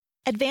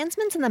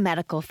Advancements in the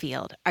medical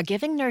field are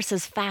giving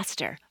nurses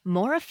faster,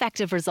 more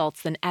effective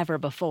results than ever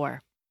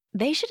before.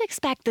 They should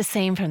expect the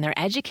same from their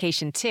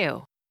education,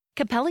 too.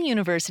 Capella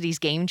University's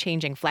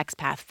game-changing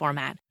FlexPath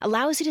format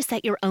allows you to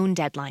set your own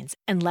deadlines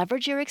and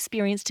leverage your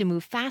experience to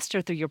move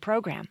faster through your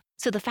program.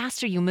 So the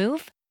faster you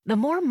move, the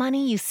more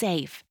money you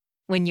save.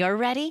 When you're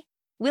ready,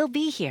 we'll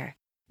be here.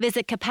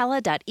 Visit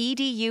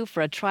capella.edu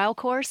for a trial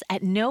course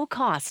at no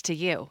cost to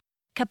you.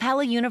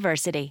 Capella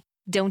University.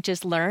 Don't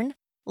just learn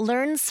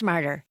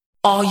smarter.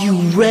 Are you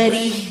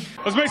ready?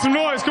 Let's make some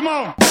noise, come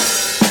on!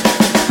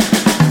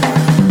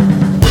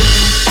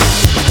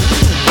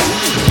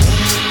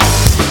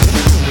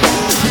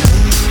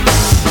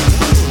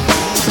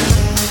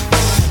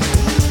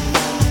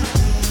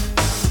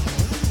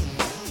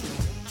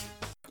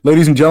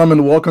 Ladies and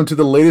gentlemen, welcome to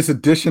the latest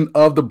edition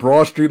of the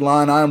Broad Street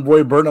Line. I am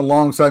Roy Burton.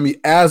 Alongside me,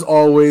 as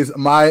always,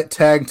 my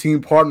tag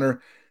team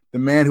partner, the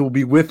man who will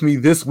be with me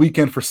this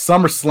weekend for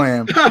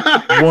SummerSlam,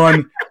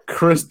 one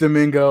Chris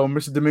Domingo.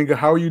 Mr. Domingo,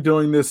 how are you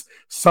doing this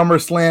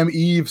SummerSlam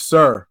Eve,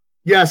 sir?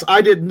 Yes,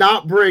 I did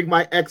not bring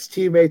my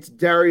ex-teammates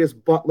Darius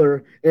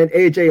Butler and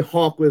AJ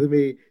Hawk with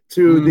me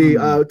to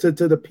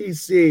the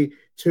PC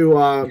to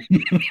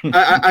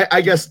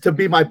I guess to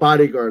be my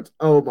bodyguards.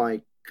 Oh my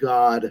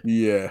God.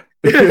 Yeah.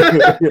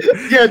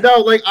 Yeah,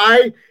 no,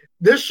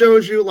 this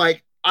shows you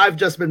I've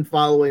just been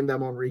following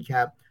them on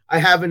recap. I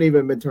haven't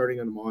even been turning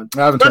them on. I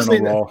haven't turned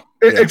them on.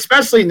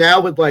 Especially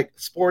now with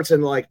sports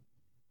and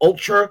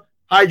ultra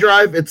high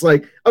drive. It's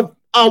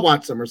I'll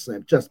watch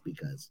SummerSlam just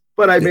because.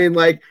 But I mean,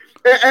 and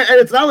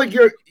it's not like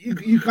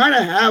you kind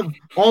of have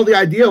all the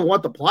idea of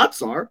what the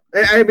plots are.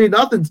 I mean,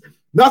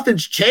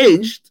 nothing's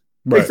changed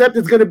except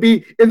it's going to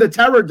be in the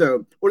Terror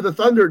Dome or the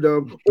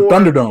Thunderdome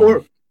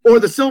or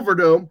the Silver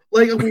Dome.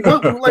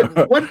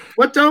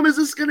 What dome is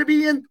this going to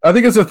be in? I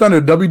think it's a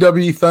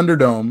WWE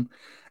Thunderdome.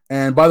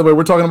 And by the way,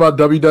 we're talking about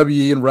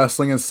WWE and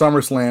wrestling and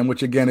SummerSlam,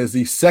 which again is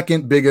the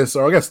second biggest,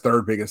 or I guess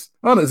third biggest.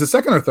 Oh, no, is it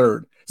second or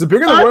third? Is it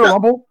bigger than Royal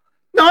Rumble?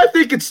 No, I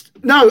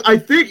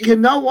think you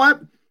know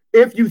what?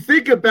 If you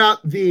think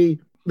about the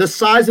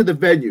size of the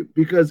venue,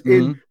 because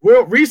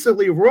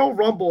recently Royal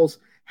Rumbles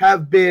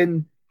have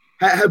been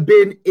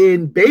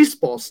in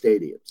baseball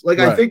stadiums.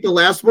 I think the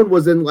last one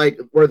was in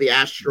where the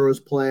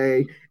Astros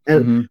play.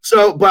 And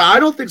but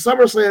I don't think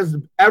SummerSlam has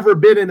ever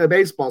been in a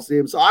baseball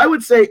stadium. So I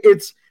would say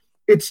it's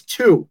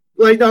two.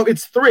 No,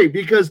 it's three,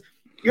 because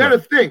you got to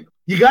think.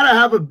 You got to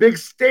have a big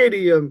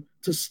stadium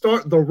to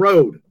start the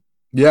road.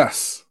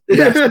 Yes. Big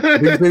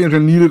stadiums are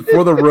needed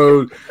for the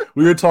road.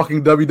 We were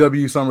talking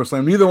WWE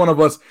SummerSlam. Neither one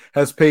of us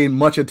has paid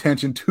much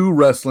attention to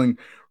wrestling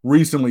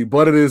recently,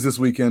 but it is this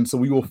weekend, so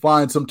we will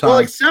find some time. Well,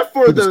 except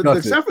for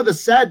the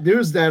sad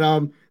news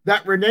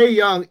that Renee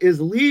Young is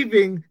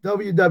leaving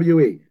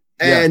WWE,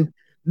 and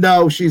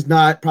no, she's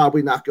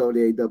probably not going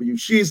to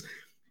AEW.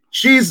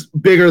 She's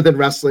bigger than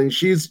wrestling.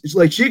 She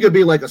could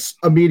be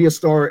a media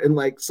star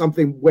in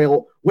something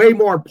way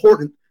more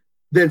important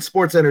than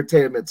sports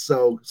entertainment.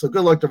 So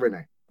good luck to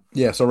Renee.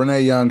 Yeah, so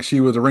Renee Young, she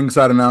was a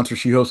ringside announcer.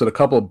 She hosted a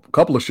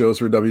couple of shows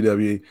for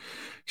WWE.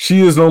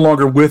 She is no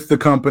longer with the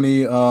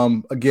company.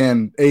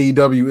 Again,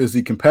 AEW is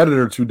the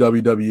competitor to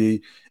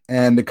WWE,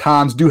 and the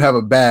Khans do have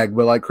a bag.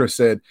 But like Chris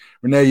said,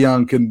 Renee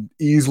Young can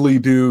easily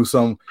do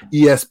some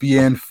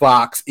ESPN,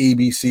 Fox,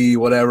 ABC,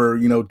 whatever,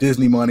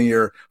 Disney money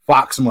or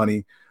Fox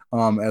money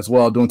as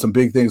well, doing some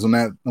big things on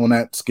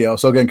that scale.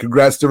 So again,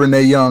 congrats to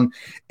Renee Young,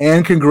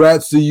 and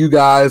congrats to you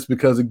guys,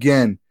 because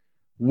again,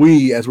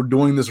 as we're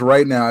doing this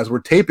right now, as we're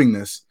taping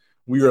this,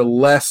 we're a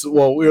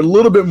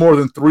little bit more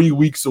than 3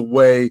 weeks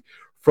away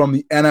from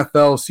the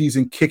NFL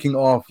season kicking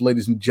off,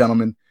 ladies and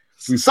gentlemen.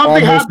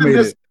 Something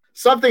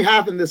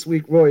happened this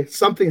week, Roy.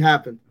 Something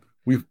happened.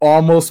 We've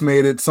almost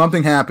made it.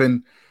 Something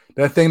happened.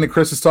 That thing that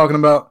Chris is talking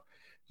about,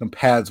 some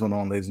pads went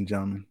on, ladies and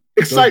gentlemen.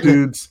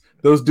 Excitement.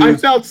 Those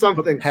dudes. I felt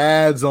something.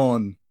 Pads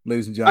on,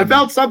 ladies and gentlemen. I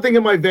felt something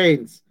in my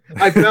veins.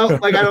 I felt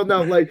I don't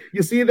know,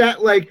 you see that,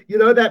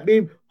 that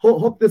meme,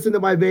 hook this into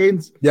my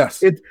veins.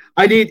 Yes.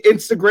 I need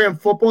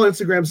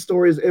Instagram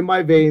stories in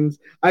my veins.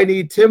 I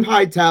need Tim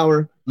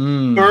Hightower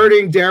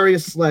burning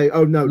Darius Slay.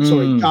 Oh no,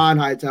 sorry, John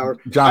Hightower.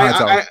 John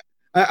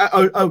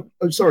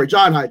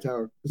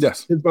Hightower.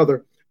 Yes. His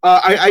brother.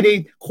 I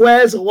need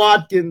Quez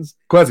Watkins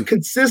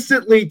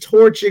consistently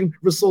torching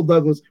Russell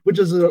Douglas, which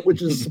is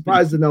a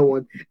surprise to no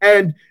one.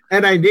 And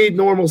I need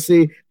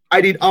normalcy.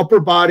 I need upper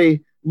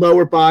body,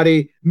 lower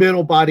body,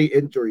 middle body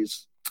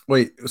injuries.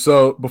 Wait,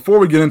 so before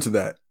we get into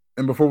that,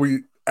 and before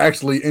we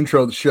actually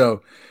intro the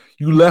show,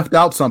 you left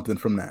out something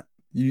from that.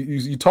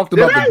 You talked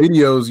about the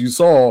videos you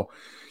saw.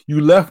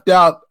 You left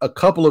out a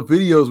couple of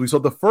videos we saw.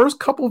 The first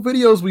couple of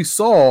videos we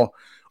saw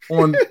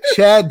on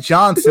Chad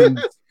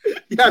Johnson's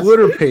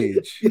Twitter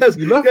page. Yes,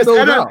 you left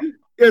those out.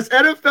 Yes,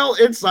 NFL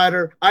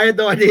Insider. I had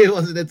no idea it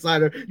was an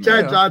insider.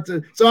 Chad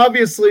Johnson. So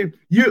obviously,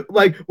 you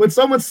when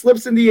someone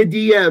slips into your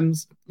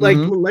DMs, like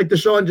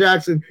Deshaun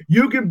Jackson,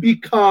 you can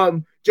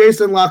become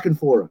Jason La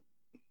Canfora.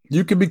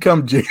 You can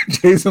become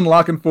Jason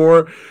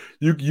Lockenfor.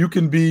 You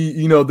can be,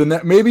 the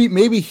net.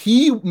 Maybe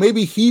he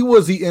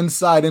was the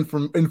inside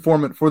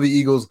informant for the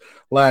Eagles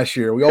last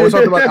year. We always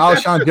talked about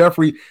Alshon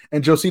Jeffrey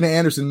and Josina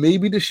Anderson.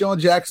 Maybe Deshaun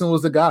Jackson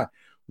was the guy.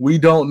 We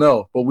don't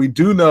know, but we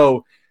do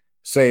know.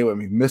 Say it with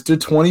me, Mr.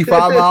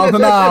 25 miles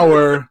an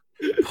hour,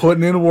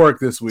 putting in work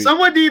this week.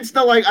 Someone needs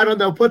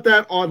to put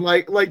that on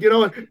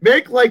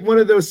make one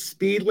of those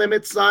speed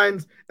limit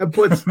signs and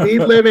put speed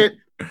limit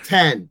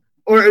 10.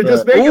 Or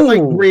just make it like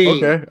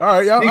green. Okay. All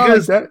right.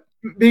 Yeah.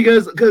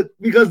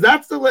 Because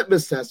that's the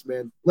litmus test,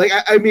 man.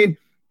 I mean,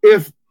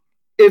 if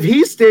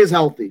he stays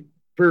healthy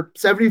for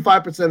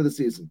 75% of the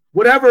season,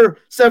 whatever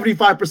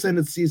 75%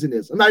 of the season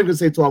is, I'm not even gonna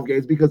say 12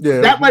 games because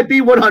that might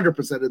be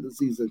 100% of the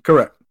season.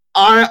 Correct.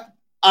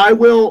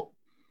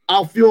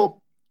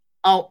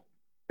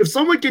 If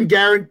someone can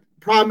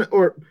promise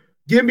or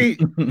give me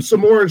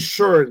some more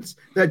assurance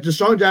that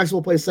Deshaun Jackson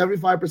will play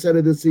 75%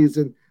 of the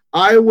season,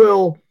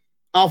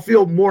 I'll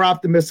feel more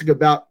optimistic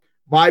about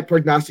my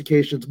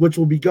prognostications, which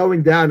will be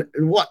going down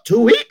in 2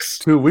 weeks?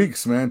 2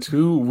 weeks, man.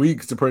 2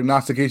 weeks. The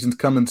prognostications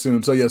coming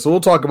soon. So we'll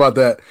talk about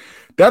that.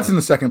 That's in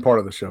the second part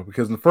of the show,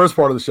 because in the first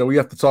part of the show, we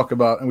have to talk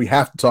about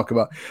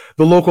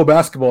the local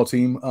basketball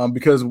team,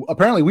 because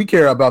apparently we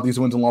care about these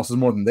wins and losses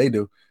more than they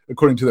do,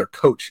 according to their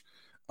coach.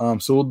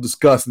 So we'll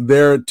discuss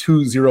their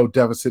 2-0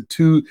 deficit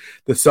to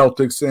the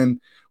Celtics,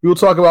 and we will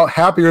talk about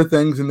happier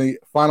things in the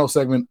final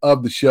segment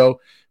of the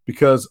show,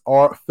 because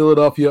our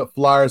Philadelphia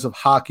Flyers of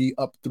hockey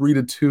up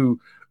 3-2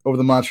 over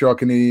the Montreal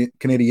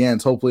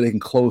Canadiens. Hopefully they can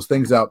close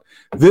things out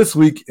this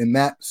week in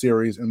that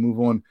series and move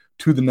on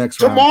to the next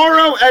round.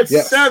 Tomorrow at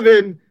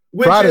 7.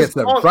 Friday at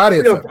 7.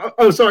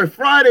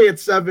 Friday at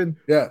 7.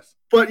 Yes.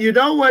 But you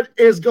know what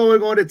is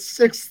going on at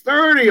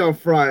 6:30 on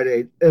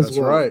Friday as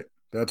well?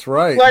 That's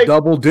right.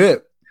 Double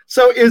dip.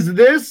 So is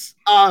this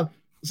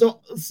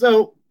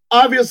so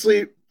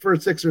obviously for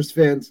Sixers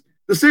fans,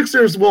 the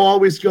Sixers will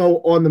always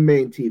go on the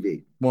main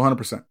TV.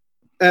 100%.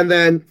 And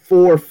then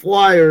for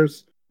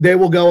Flyers, they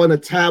will go on a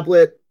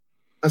tablet,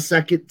 a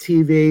second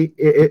TV,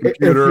 if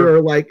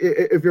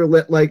you're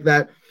lit like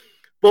that.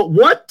 But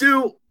what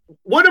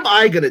am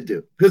I going to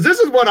do? Because this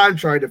is what I'm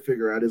trying to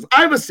figure out. Is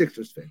I'm a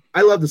Sixers fan.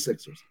 I love the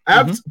Sixers.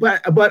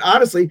 But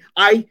honestly,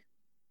 I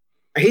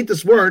hate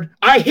this word.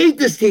 I hate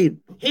this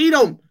team. Hate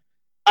them.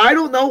 I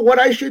don't know what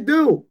I should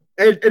do.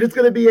 And it's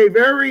going to be a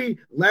very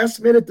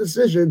last-minute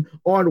decision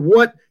on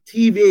what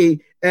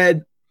TV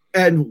and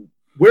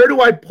where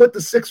do I put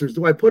the Sixers?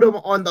 Do I put them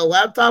on the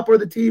laptop or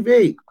the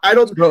TV?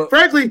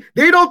 Frankly,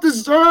 they don't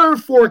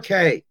deserve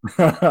 4K.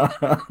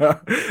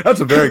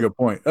 That's a very good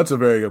point.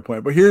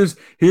 But here's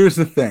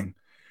the thing.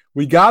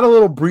 We got a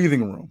little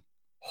breathing room.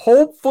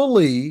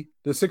 Hopefully,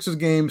 the Sixers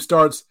game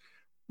starts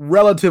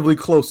relatively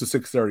close to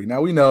 6:30.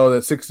 Now, we know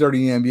that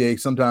 6:30 in the NBA,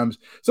 sometimes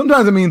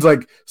it means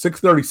like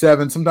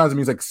 6:37. Sometimes it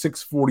means like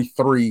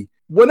 6:43.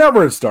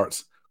 Whenever it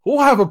starts, we'll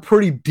have a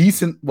pretty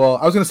decent – well,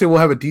 I was going to say we'll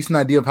have a decent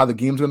idea of how the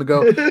game's going to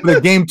go.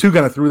 But Game 2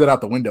 kind of threw that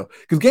out the window,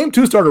 because Game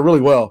 2 started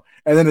really well,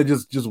 and then it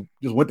just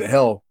went to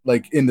hell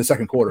in the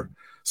second quarter.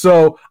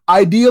 So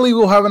ideally,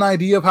 we'll have an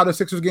idea of how the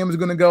Sixers game is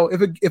going to go.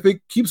 If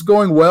it keeps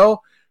going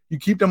well, you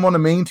keep them on the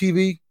main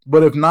TV.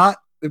 But if not,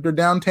 if they're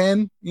down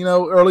 10,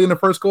 early in the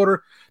first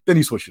quarter, then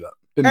you switch it up.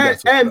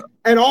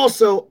 And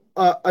also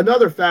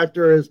another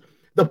factor is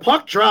the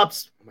puck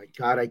drops. Oh my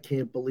God, I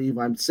can't believe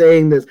I'm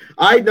saying this.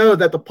 I know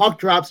that the puck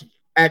drops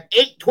at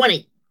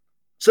 8:20.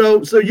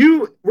 So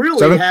you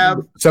really have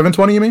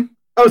 7:20, you mean?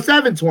 Oh,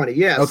 7:20.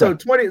 Yeah. Okay. So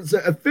 20 so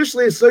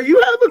officially. So you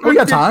have a good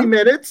 50 time.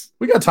 Minutes.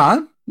 We got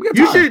time.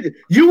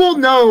 You will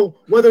know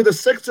whether the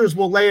Sixers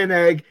will lay an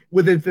egg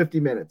within 50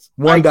 minutes.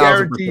 1,000%. I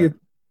guarantee you.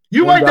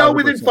 You might know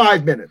within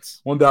 5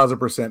 minutes.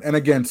 1,000%. And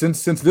again,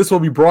 since this will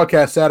be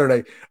broadcast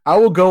Saturday, I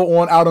will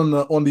go out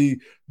on the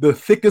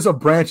thickest of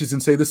branches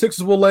and say the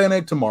Sixers will lay an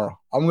egg tomorrow.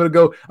 I'm going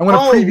to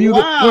preview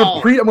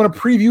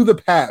the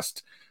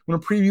past. I'm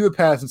going to preview the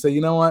past and say,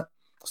 you know what?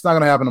 It's not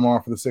going to happen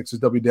tomorrow for the Sixers.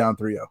 They'll be down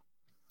 3-0.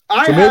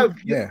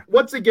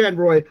 Once again,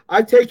 Roy,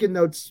 I've taken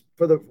notes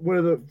for the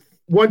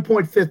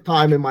 1.5th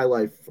time in my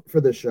life for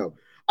this show.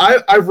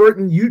 I've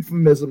written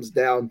euphemisms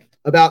down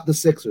about the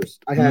Sixers.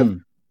 I have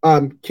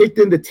kicked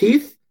in the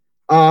teeth,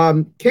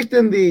 kicked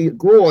in the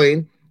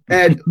groin,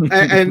 and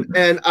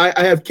I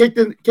have kicked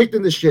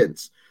in the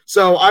shins.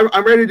 So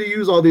I'm ready to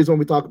use all these when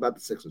we talk about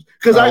the Sixers,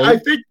 because I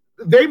think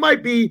they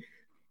might be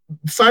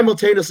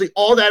simultaneously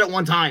all that at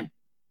one time.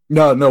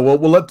 No.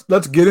 Well,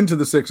 let's get into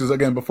the Sixers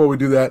again. Before we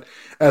do that,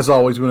 as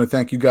always, we want to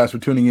thank you guys for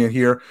tuning in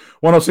here.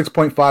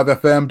 106.5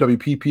 FM,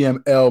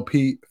 WPPM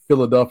LP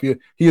Philadelphia.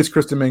 He is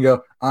Chris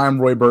Domingo.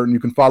 I'm Roy Burton. You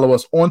can follow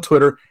us on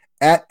Twitter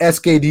at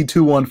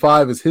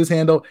SKD215 is his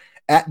handle.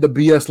 At the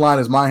BS Line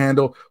is my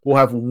handle. We'll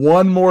have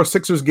one more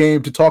Sixers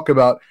game to talk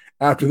about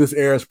after this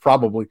airs,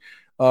 probably,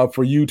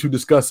 for you to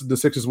discuss the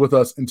Sixers with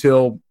us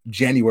until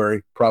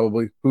January,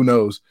 probably. Who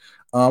knows?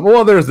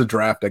 Well, there's the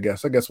draft, I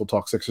guess. We'll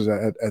talk Sixers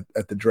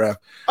at the draft.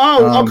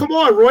 Oh, come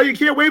on, Roy. You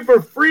can't wait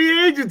for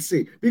free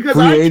agency because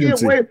I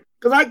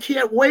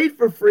can't wait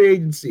for free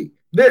agency.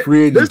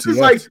 This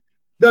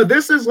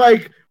is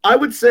like I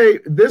would say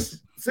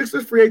this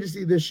Sixers free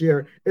agency this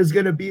year is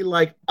going to be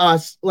like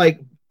us, like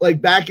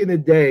back in the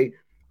day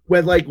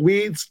when like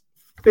we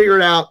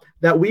figured out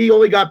that we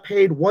only got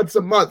paid once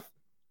a month,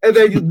 and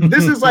then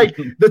this is like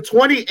the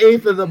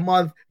 28th of the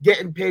month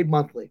getting paid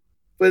monthly.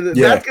 But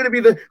that's going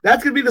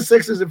to be the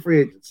Sixers in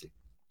free agency.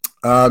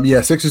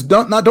 Sixers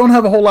don't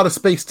have a whole lot of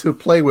space to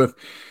play with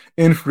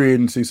in free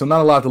agency, so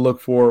not a lot to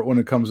look for when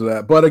it comes to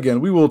that. But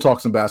again, we will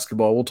talk some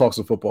basketball, we'll talk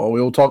some football,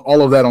 we will talk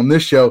all of that on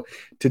this show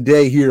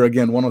today here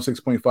again,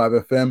 106.5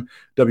 FM,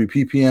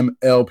 WPPM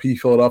LP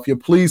Philadelphia.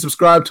 Please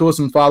subscribe to us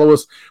and follow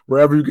us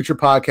wherever you get your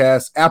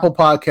podcasts: Apple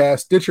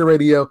Podcasts, Stitcher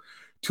Radio,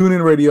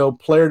 TuneIn Radio,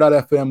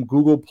 Player.fm,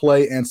 Google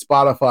Play, and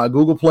Spotify.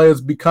 Google Play is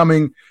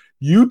becoming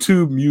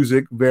YouTube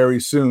Music very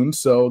soon.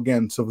 So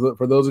again,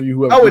 for those of you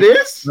who have it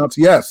is?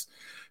 Yes.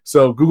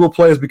 So Google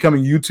Play is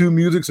becoming YouTube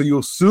Music. So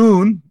you'll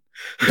soon,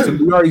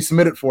 we already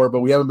submitted for it,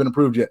 but we haven't been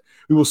approved yet.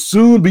 We will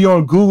soon be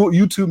on Google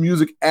YouTube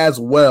Music as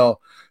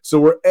well. So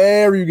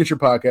wherever you get your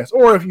podcast,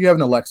 or if you have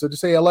an Alexa, just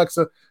say,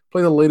 Alexa,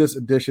 play the latest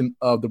edition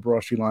of the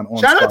Broad Street Line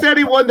on Shout out to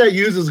anyone that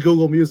uses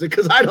Google Music,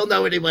 because I don't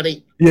know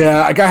anybody.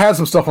 Yeah, I had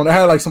some stuff on there. I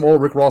had like some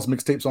old Rick Ross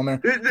mixtapes on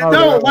there.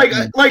 No,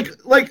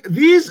 like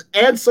these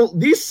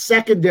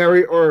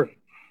secondary or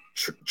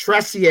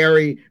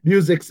tertiary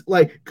musics,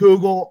 like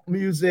Google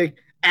Music,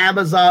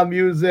 Amazon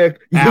Music,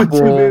 Apple.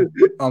 YouTube.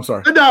 I'm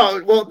sorry.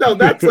 No,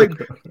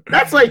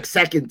 that's like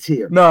second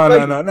tier. No.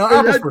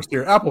 Apple's first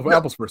tier.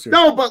 Apple's first tier.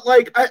 No, but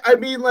like I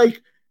mean, like,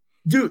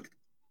 dude,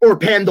 or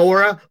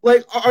Pandora.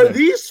 Like, are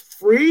these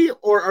free,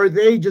 or are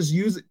they just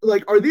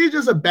are these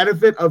just a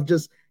benefit of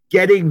just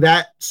getting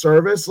that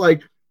service?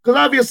 Like, because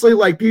obviously,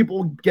 like,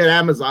 people get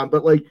Amazon,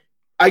 but like,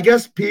 I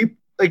guess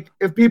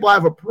if people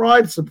have a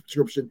Prime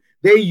subscription,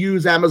 they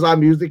use Amazon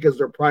Music as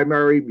their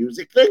primary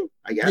music thing,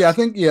 I guess. Yeah, I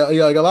think,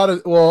 like a lot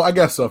of, well, I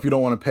guess so. If you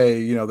don't want to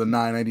pay, the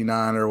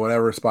 $9.99 or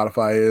whatever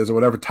Spotify is, or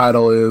whatever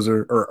Tidal is,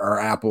 or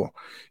Apple.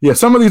 Yeah,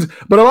 some of these,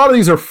 but a lot of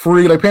these are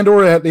free. Like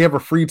Pandora, they have a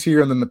free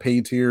tier and then the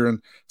paid tier,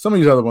 and some of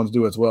these other ones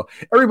do as well.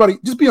 Everybody,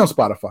 just be on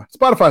Spotify.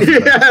 Spotify.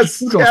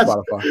 Yes. On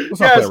Spotify. Let's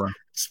not play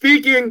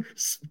around.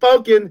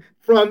 Spoken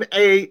from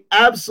a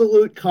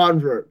absolute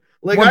convert.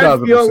 Like,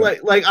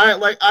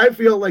 1,000%. I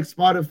feel like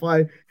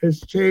Spotify has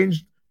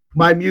changed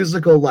my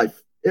musical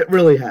life. It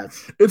really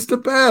has. It's the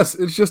best.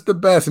 It's just the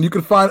best. And you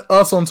can find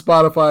us on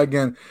Spotify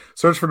again.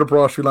 Search for the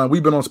Broad Street Line.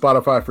 We've been on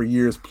Spotify for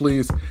years.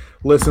 Please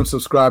listen,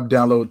 subscribe,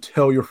 download,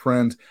 tell your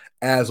friends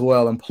as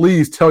well. And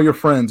please tell your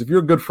friends, if you're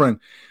a good friend,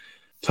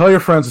 tell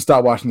your friends to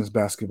stop watching this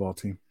basketball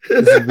team.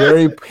 It's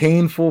very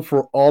painful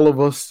for all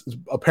of us.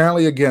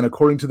 Apparently, again,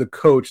 according to the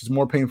coach, it's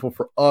more painful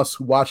for us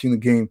watching the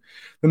game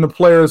than the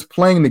players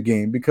playing the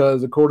game,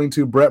 because according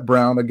to Brett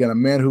Brown, again, a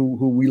man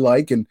who we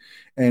like and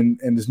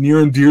is near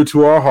and dear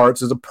to our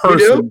hearts as a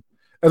person.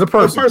 As a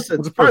person.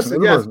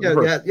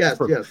 Yes.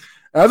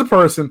 As a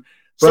person,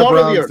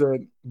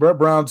 Brett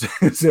Brown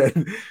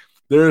said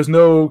there is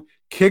no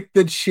kick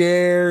the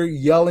chair,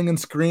 yelling and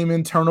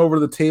screaming, turn over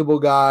the table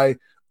guy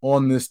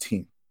on this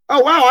team. Oh,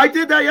 wow. I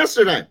did that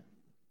yesterday.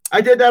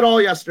 I did that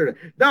all yesterday.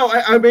 No,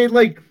 I mean,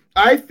 like,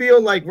 I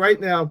feel like right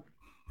now,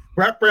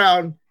 Brett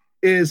Brown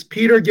is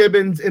Peter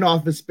Gibbons in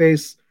Office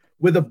Space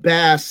with a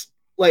bass,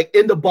 like,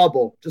 in the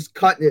bubble, just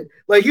cutting it.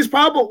 Like, he's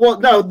probably,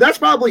 that's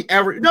probably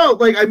I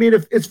mean,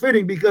 if it's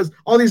fitting, because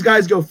all these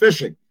guys go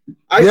fishing.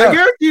 I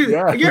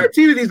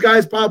guarantee you these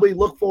guys probably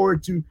look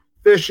forward to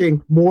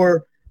fishing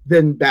more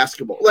than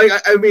basketball. Like,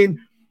 I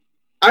mean,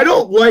 I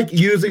don't like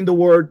using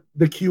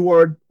the Q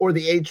word or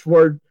the H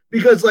word,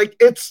 because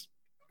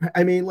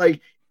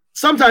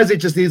sometimes it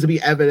just needs to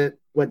be evident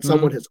when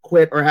someone has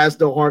quit or has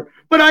no heart.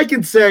 But I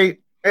can say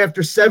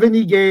after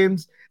 70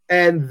 games,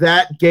 and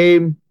that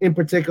game in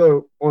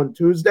particular on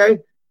Tuesday,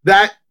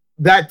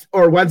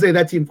 or Wednesday,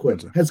 that team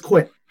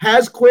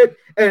has quit,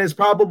 and is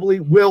probably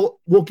will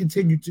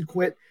continue to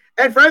quit.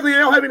 And frankly, they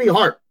don't have any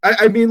heart.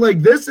 I mean, like,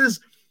 this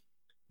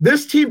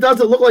team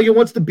doesn't look like it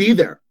wants to be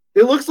there.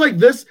 It looks like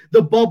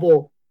the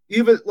bubble,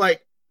 even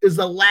like, is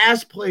the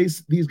last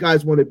place these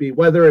guys want to be.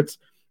 Whether it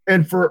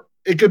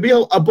could be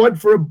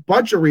for a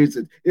bunch of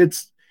reasons.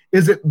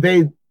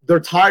 They're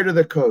tired of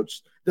the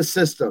coach, the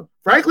system.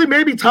 Frankly,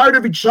 maybe tired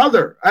of each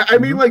other. I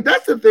mean, like,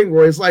 that's the thing,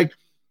 Roy. It's like,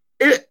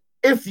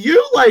 if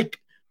you like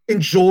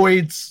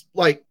enjoyed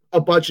like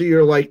a bunch of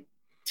your like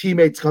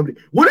teammates' company,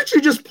 wouldn't you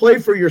just play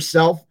for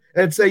yourself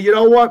and say, you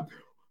know what?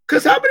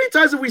 Because how many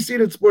times have we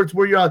seen in sports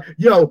where you're like,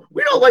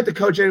 we don't like the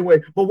coach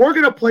anyway, but we're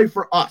going to play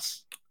for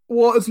us?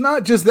 Well, it's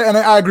not just that, and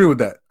I agree with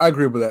that.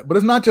 But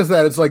it's not just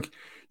that. It's like,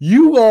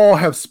 you all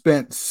have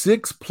spent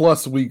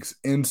 6+ weeks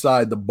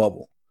inside the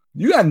bubble.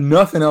 You got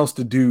nothing else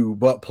to do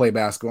but play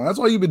basketball. That's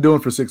all you've been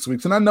doing for 6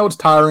 weeks. And I know it's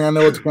tiring. I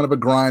know it's kind of a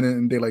grind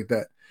and day like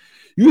that.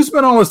 You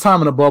spend all this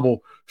time in a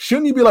bubble.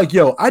 Shouldn't you be like,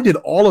 I did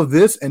all of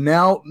this, and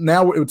now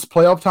it's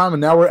playoff time, and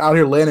now we're out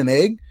here laying an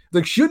egg?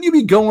 Like, shouldn't you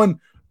be going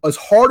as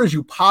hard as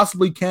you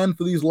possibly can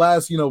for these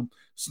last,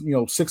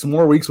 6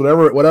 more weeks,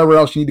 whatever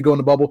else you need to go in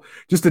the bubble,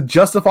 just to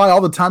justify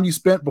all the time you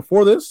spent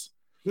before this?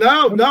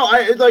 No,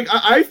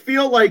 I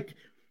feel like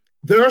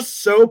they're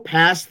so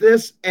past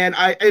this, and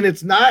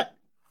it's not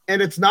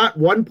and it's not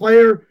one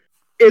player,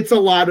 it's a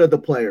lot of the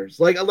players.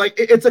 Like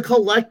it's a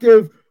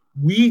collective.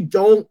 We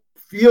don't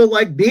feel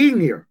like being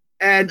here.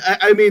 And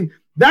I mean,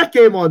 that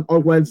game on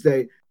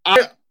Wednesday,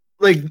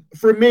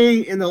 for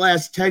me in the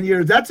last 10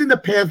 years, that's in the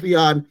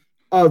pantheon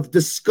of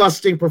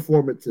disgusting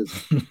performances.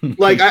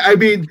 I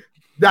mean,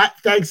 that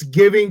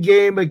Thanksgiving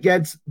game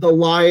against the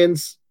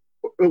Lions.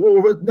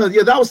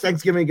 That was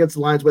Thanksgiving against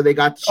the Lions where they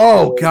got.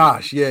 Oh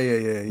gosh,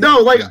 yeah.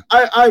 No,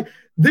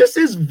 this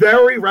is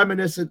very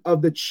reminiscent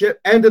of the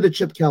end of the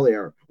Chip Kelly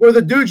era, where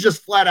the dudes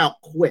just flat out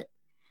quit.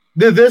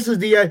 This is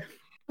the end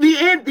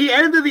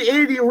of the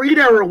Andy Reid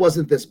era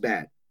wasn't this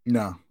bad.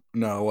 No,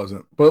 it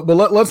wasn't. But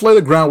let's lay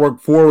the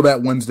groundwork for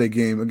that Wednesday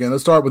game. Again,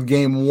 let's start with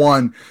game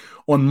 1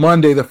 on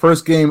Monday, the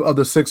first game of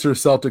the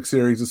Sixers-Celtics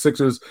series. The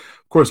Sixers,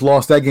 of course,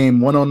 lost that game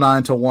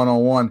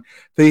 109-101.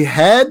 They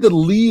had the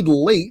lead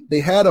late.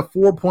 They had a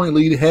 4-point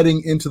lead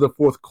heading into the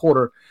fourth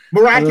quarter.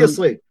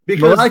 Miraculously,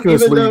 because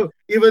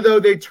even though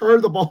they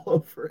turned the ball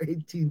over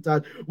 18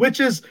 times,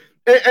 which is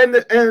and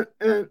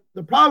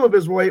the problem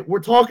is, Roy, we're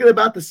talking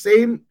about the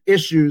same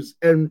issues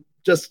and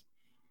just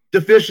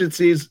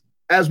deficiencies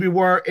as we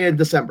were in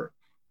December.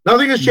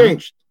 Nothing has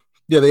changed.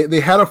 Yeah, they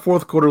had a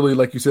fourth quarter lead,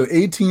 like you said,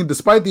 18,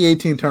 despite the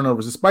 18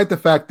 turnovers, despite the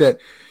fact that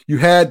you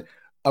had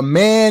a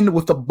man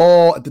with the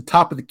ball at the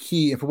top of the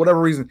key, and for whatever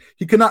reason,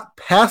 he could not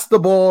pass the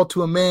ball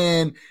to a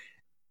man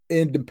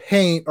in the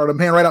paint or the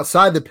man right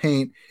outside the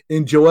paint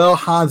in Joel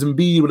Hans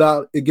Embiid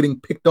without it getting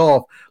picked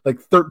off like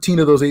 13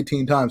 of those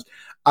 18 times.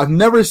 I've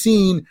never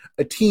seen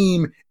a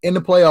team in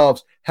the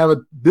playoffs have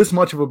this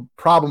much of a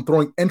problem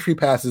throwing entry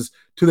passes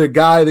to their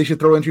guy they should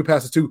throw entry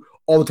passes to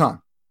all the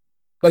time.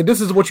 Like,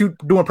 this is what you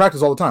do in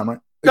practice all the time, right?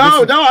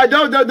 No, I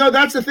don't. No,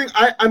 that's the thing.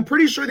 I'm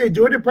pretty sure they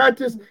do it in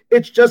practice.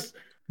 It's just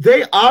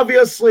they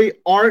obviously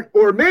aren't,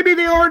 or maybe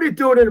they already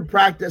do it in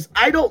practice.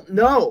 I don't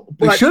know.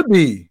 But, they should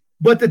be.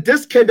 But the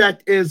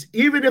disconnect is,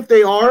 even if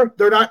they are,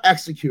 they're not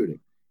executing.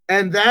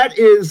 And that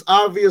is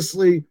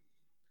obviously,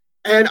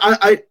 and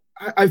I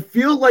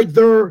feel like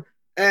there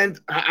are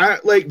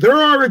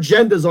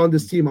agendas on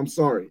this team. I'm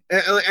sorry.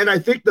 And I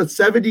think the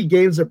 70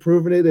 games have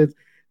proven it.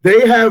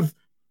 They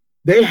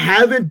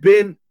haven't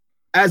been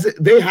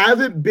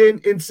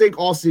in sync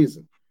all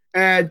season.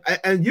 And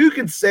you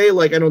can say,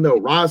 I don't know,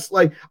 Ross,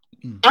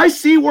 I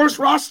see worse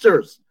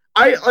rosters.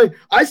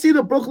 I see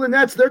the Brooklyn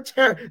Nets.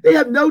 They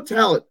have no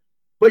talent,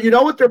 but you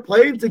know what? They're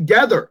playing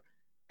together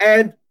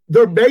and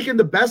they're making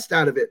the best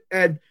out of it.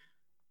 And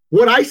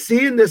what I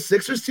see in this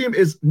Sixers team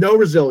is no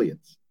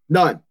resilience,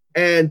 none.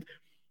 And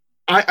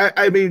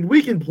I mean,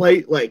 we can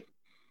play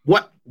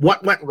what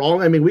went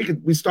wrong. I mean,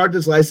 we started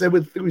this.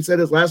 We said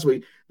this last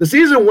week. The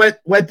season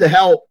went to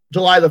hell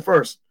July the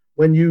 1st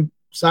when you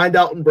signed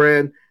Elton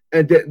Brand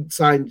and didn't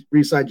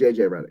re-sign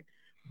JJ Redick.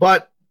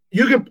 But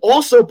you can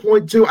also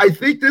point to, I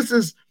think this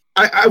is,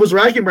 I was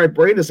racking my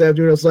brain this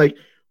afternoon. I was like,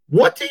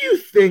 what do you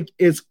think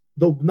is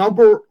the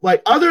number,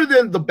 other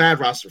than the bad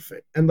roster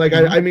fit? And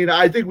I mean,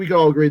 I think we can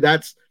all agree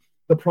that's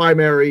the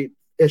primary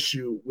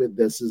issue with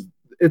this is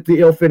it's the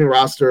ill-fitting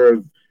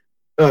roster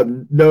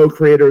of no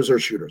creators or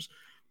shooters.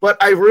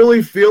 But I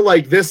really feel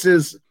like this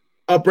is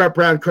a Brett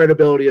Brown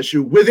credibility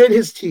issue within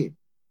his team.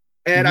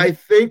 And I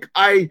think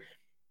I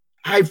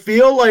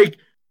feel like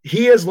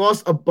he has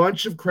lost a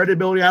bunch of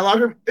credibility.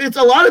 It's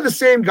a lot of the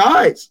same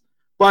guys,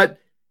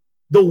 but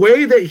the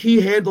way that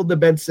he handled the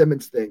Ben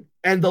Simmons thing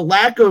and the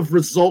lack of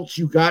results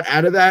you got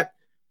out of that,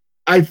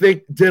 I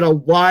think did a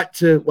lot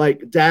to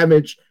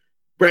damage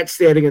Brett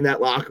standing in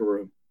that locker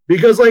room.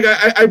 Because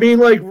I mean,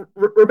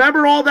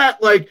 remember all that,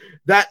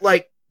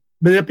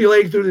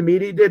 manipulating through the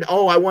media he did?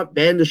 Oh, I want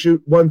Ben to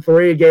shoot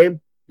 1-3 a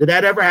game. Did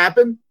that ever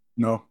happen?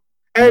 No.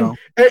 And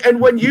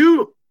when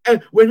you're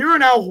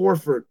an Al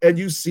Horford and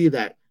you see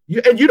that,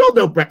 you don't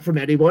know Brett from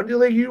anyone.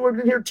 You were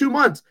in here 2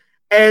 months.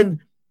 And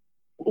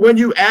when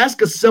you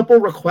ask a simple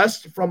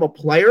request from a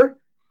player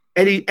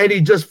and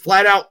he just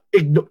flat out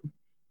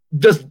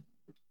just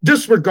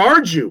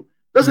disregards you,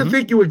 doesn't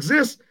think you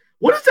exist,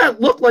 what does that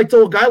look like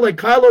to a guy like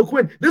Kyle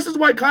O'Quinn? This is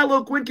why Kyle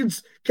O'Quinn can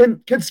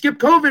skip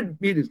COVID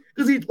meetings,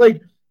 because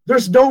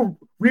there's no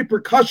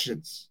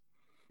repercussions.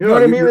 You know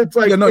what I mean? It's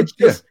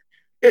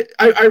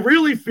I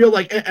really feel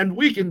like, and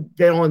we can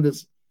get on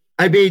this.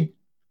 I mean,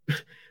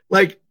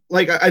 I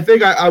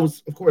think I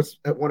was, of course,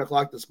 at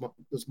 1:00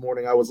 this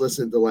morning, I was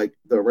listening to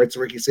the Rights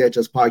of Ricky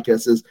Sanchez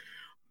podcast.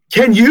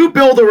 Can you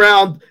build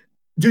around?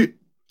 Is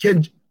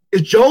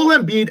Joel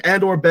Embiid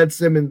and or Ben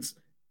Simmons?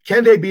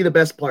 Can they be the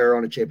best player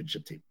on a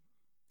championship team?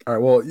 All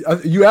right. Well,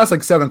 you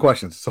asked 7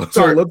 questions, so let's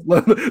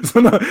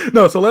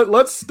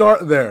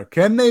start there.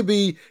 Can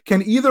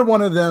either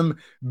one of them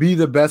be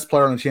the best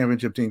player on a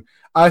championship team?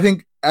 I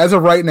think as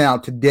of right now,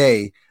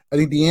 today, I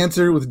think the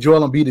answer with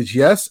Joel Embiid is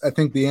yes. I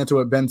think the answer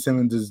with Ben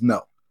Simmons is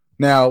no.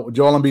 Now,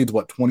 Joel Embiid's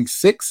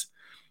 26?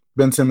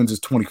 Ben Simmons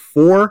is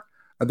 24.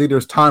 I think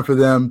there's time for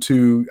them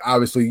to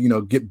obviously,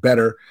 get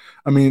better.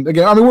 I mean,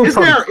 again, but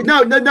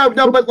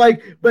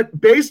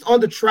based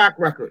on the track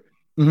record,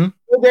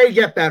 will they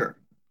get better?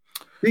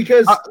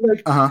 Because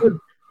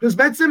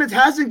Ben Simmons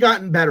hasn't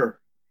gotten better.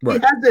 Right.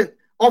 He hasn't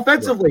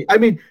offensively. I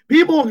mean,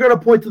 people are going to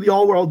point to the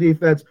all-world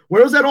defense.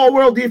 Where was that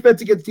all-world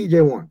defense against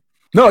TJ Warren?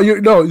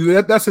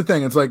 That's the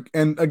thing. It's like,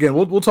 and again,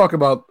 we'll talk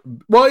about.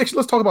 Well, actually,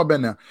 let's talk about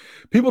Ben now.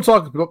 People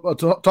talk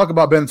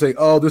about Ben and say,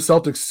 "Oh, this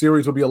Celtics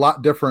series will be a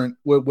lot different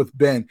with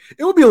Ben."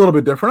 It would be a little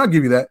bit different. I'll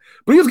give you that.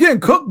 But he was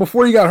getting cooked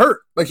before he got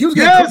hurt. Like he was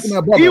getting cooked in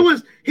that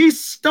bubble. He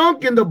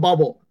stunk in the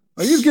bubble.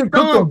 Like, he was getting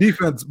cooked on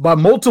defense by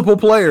multiple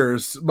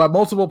players.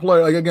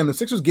 Like again, the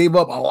Sixers gave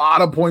up a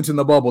lot of points in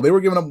the bubble. They were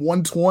giving up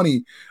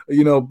 120,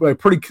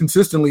 pretty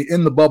consistently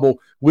in the bubble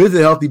with a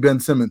healthy Ben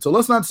Simmons. So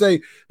let's not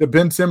say that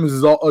Ben Simmons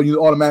is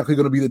automatically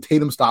going to be the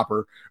Tatum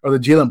stopper or the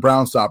Jaylen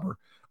Brown stopper.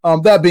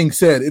 That being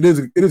said, it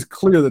is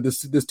clear that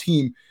this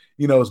team,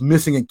 is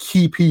missing a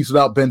key piece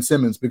without Ben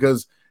Simmons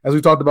because, as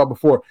we talked about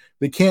before,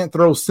 they can't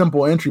throw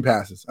simple entry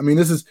passes. I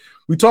mean,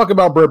 we talk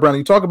about Brett Brown.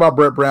 You talk about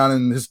Brett Brown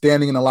and his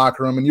standing in the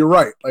locker room, and you're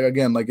right. Like,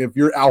 again, like if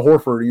you're Al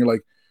Horford and you're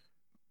like,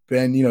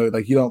 Ben,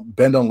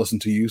 Ben don't listen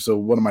to you, so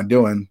what am I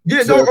doing?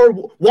 Yeah, or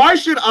why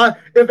should I?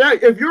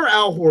 If you're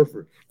Al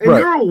Horford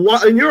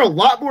and you're a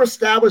lot more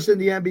established in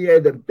the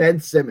NBA than Ben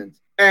Simmons,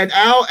 and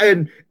Al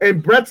and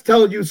Brett's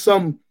telling you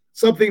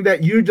something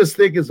that you just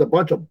think is a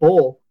bunch of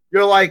bull,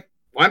 you're like,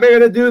 why am I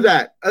going to do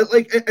that?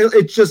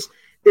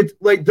 It's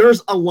like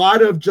there's a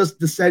lot of just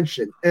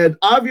dissension, and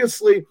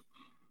obviously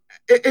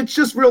it's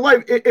just real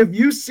life. If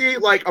you see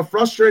like a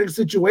frustrating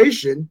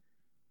situation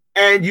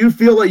and you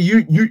feel like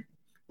you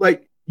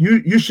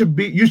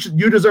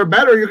deserve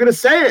better, you're going to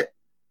say it.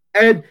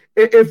 And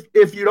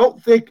if you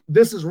don't think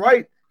this is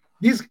right,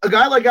 a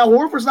guy like Al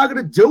Horford's not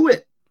going to do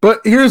it.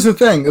 But here's the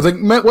thing: it's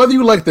like whether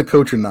you like the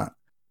coach or not.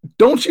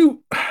 Don't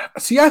you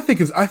see? I think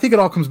it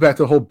all comes back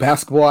to the whole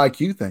basketball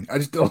IQ thing. I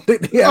just don't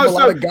think they have a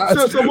lot of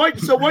guys.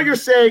 So what you're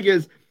saying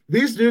is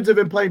these dudes have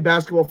been playing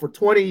basketball for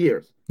 20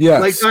 years. Yeah,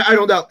 like I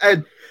don't know,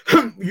 and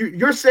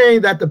you're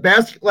saying that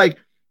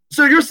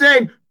so you're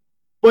saying,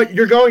 but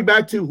you're going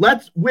back to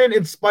let's win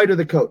in spite of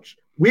the coach.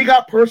 We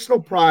got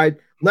personal pride.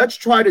 Let's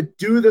try to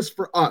do this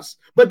for us.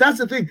 But that's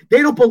the thing;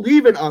 they don't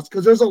believe in us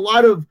because there's a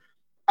lot of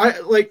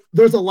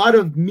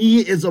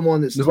me-ism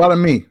on this. There's a lot of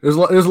me. There's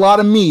a lot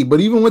of me. But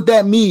even with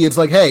that me, it's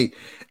like, hey,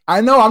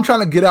 I know I'm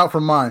trying to get out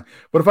from mine.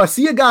 But if I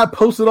see a guy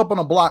posted up on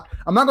a block,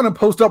 I'm not going to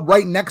post up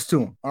right next to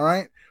him. All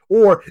right.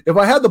 Or if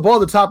I had the ball at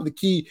the top of the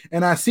key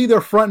and I see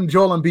they're fronting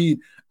Joel Embiid,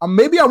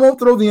 maybe I won't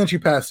throw the entry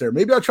pass there.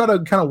 Maybe I'll try to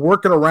kind of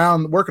work it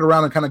around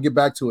and kind of get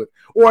back to it.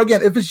 Or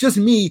again, if it's just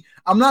me,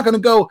 I'm not going to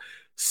go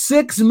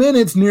 6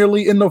 minutes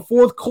nearly in the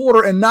fourth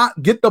quarter and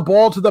not get the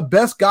ball to the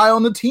best guy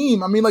on the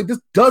team. I mean, like, this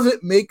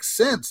doesn't make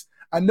sense.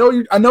 I don't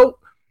even know.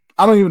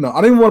 I don't even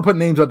want to put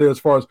names out there as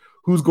far as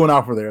who's going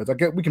out for there. It's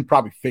like, we can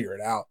probably figure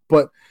it out.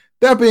 But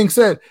that being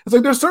said, it's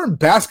like there's certain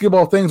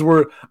basketball things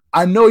where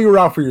I know you're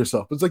out for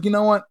yourself. It's like, you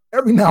know what?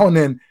 Every now and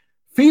then,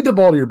 feed the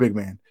ball to your big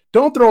man.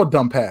 Don't throw a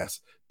dumb pass.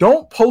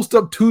 Don't post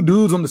up two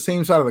dudes on the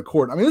same side of the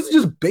court. I mean, this is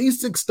just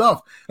basic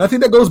stuff. And I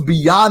think that goes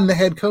beyond the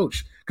head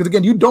coach. Because,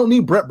 again, you don't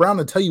need Brett Brown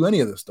to tell you any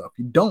of this stuff.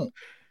 You don't.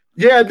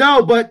 Yeah,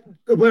 no, but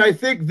I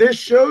think this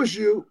shows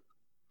you,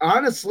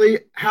 honestly,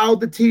 how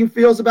the team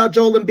feels about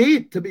Joel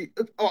Embiid to be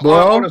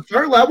on a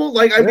certain level.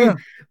 Like, I mean,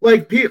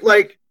 like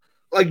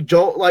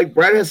Joe, like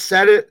Brett has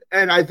said it,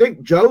 and I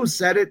think Joe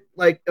said it,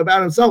 like,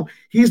 about himself.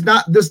 He's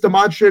not this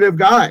demonstrative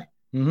guy.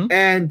 Mm-hmm.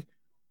 And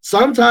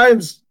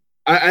sometimes,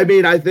 I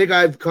mean, I think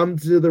I've come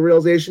to the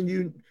realization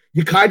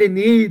you kind of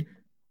need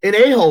an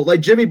a-hole like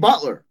Jimmy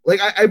Butler.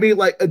 Like, I mean,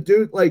 like a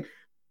dude,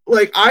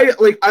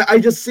 I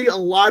just see a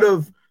lot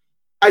of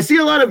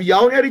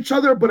yelling at each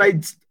other, but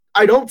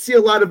I don't see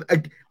a lot of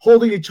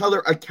holding each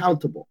other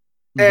accountable.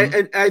 Mm-hmm.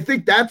 And I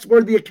think that's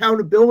where the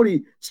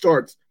accountability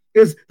starts,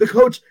 is the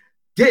coach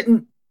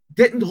didn't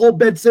hold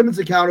Ben Simmons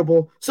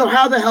accountable. So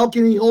how the hell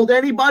can he hold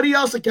anybody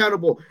else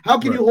accountable? How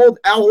can you hold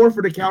Al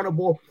Horford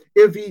accountable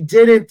if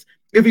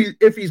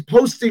he's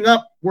posting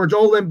up where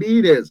Joel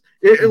Embiid is?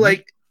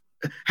 Like,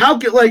 how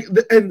can, like,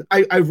 and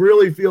I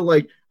really feel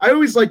like I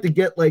always like to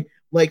get like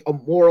a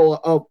moral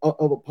of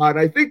a pod.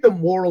 I think the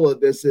moral of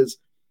this is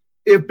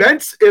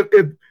because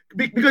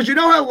you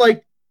know how,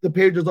 like, the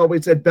Patriots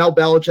always said Bill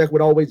Belichick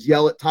would always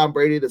yell at Tom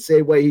Brady the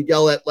same way he'd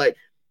yell at, like,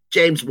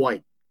 James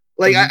White.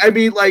 Like, I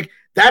mean, like,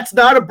 that's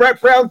not a Brett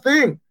Brown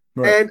thing.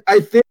 Right. And I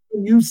think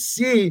when you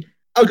see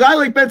a guy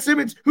like Ben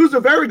Simmons, who's a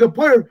very good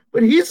player,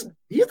 but he's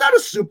not a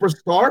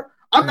superstar.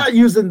 I'm not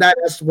using that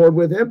S word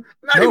with him.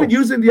 I'm not even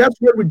using the S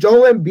word with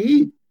Joel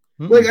Embiid.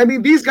 Mm-hmm. Like, I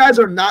mean, these guys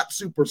are not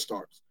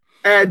superstars.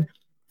 And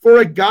for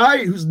a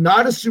guy who's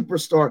not a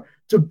superstar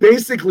to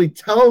basically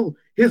tell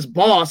his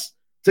boss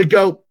to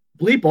go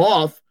bleep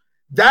off,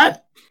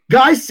 that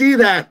guy see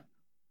that.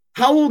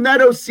 Howell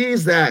Neto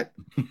sees that.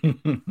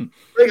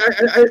 Like,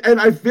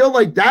 I feel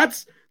like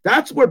that's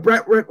where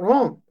Brett went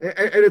wrong. And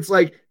it's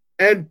like,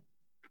 and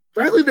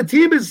frankly, the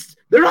team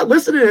they're not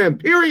listening to him,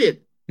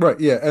 period. Right,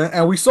 yeah.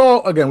 And we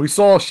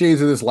saw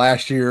shades of this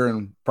last year,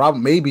 and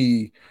probably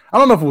maybe, I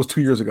don't know if it was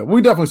 2 years ago.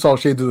 We definitely saw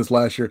shades of this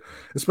last year,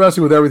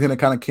 especially with everything that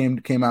kind of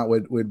came out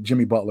with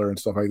Jimmy Butler and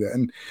stuff like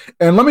that.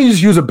 And let me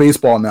just use a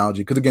baseball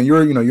analogy, because again,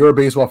 you're a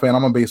baseball fan,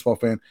 I'm a baseball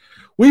fan.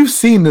 We've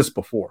seen this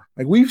before.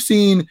 Like, we've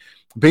seen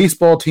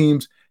baseball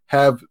teams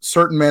have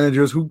certain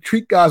managers who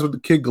treat guys with the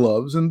kid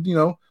gloves, and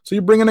so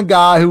you bring in a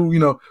guy who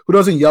who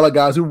doesn't yell at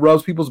guys, who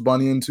rubs people's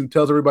bunions, who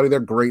tells everybody they're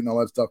great and all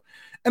that stuff,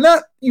 and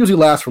that usually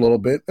lasts for a little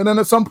bit, and then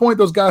at some point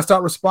those guys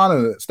stop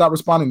responding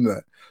to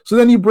that. So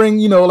then you bring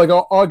like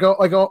a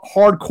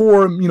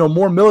hardcore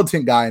more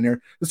militant guy in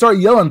there to start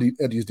yelling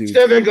at these dudes.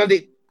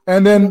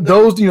 And then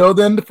those,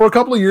 then for a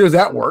couple of years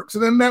that works,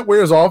 and then that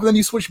wears off, and then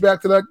you switch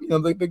back to that,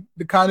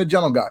 the kind of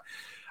gentle guy.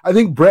 I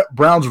think Brett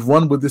Brown's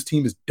run with this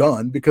team is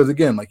done because,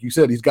 again, like you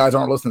said, these guys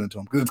aren't listening to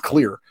him because it's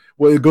clear.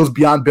 Well, it goes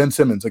beyond Ben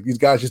Simmons. Like, these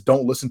guys just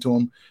don't listen to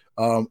him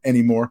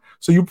anymore.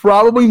 So you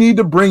probably need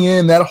to bring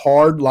in that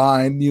hard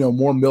line,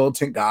 more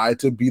militant guy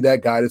to be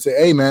that guy to say,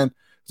 hey, man,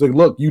 it's like,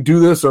 look, you do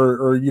this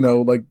or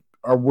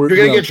we're you're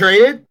gonna get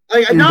traded.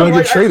 Like, you're gonna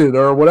get traded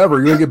or whatever.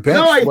 You're gonna get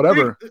benched,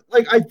 whatever.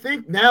 I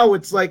think now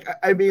it's like,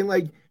 I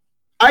think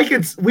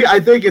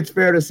it's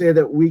fair to say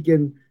that we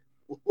can,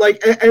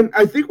 and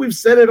I think we've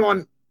said it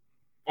on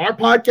our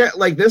podcast,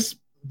 like this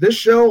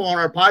show on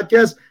our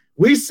podcast,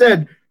 we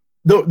said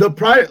Brett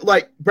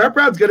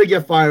Brown's gonna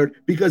get fired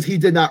because he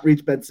did not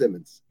reach Ben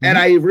Simmons, and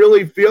I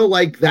really feel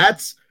like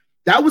that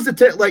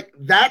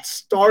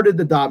started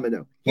the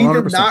domino. He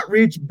 100%. Did not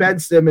reach Ben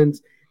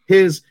Simmons.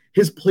 His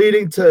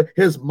pleading to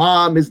his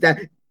mom, his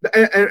dad,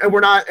 and we're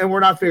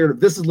not figurative.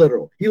 This is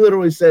literal. He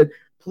literally said,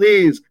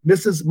 "Please,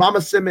 Mrs.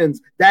 Mama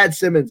Simmons, Dad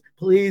Simmons,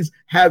 please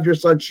have your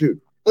son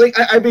shoot." Like,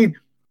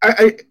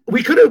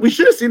 we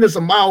should have seen this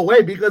a mile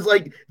away because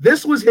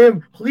this was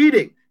him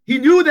pleading. He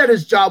knew that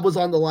his job was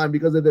on the line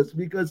because of this.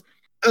 Because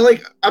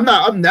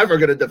I'm never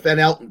gonna defend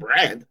Elton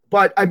Brand,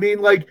 but I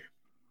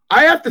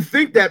have to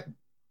think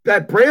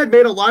that Brand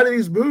made a lot of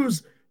these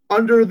moves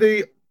under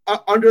the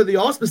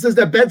auspices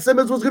that Ben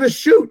Simmons was gonna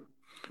shoot.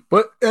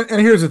 But and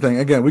here's the thing.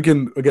 Again, we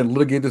can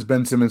litigate this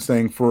Ben Simmons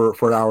thing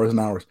for hours and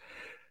hours.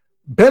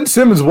 Ben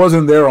Simmons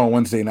wasn't there on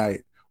Wednesday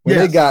night. When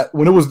like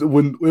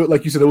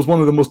you said, it was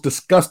one of the most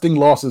disgusting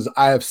losses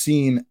I have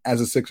seen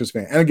as a Sixers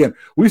fan. And again,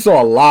 we saw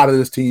a lot of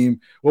this team.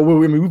 Well,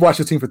 we've watched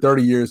this team for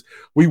 30 years.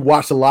 We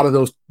watched a lot of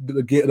those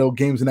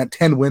games in that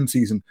 10-win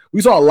season.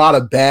 We saw a lot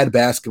of bad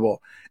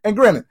basketball. And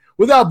granted,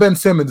 without Ben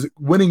Simmons,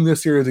 winning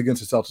this series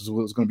against the Celtics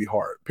was going to be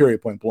hard,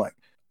 period, point blank.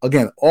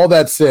 Again, all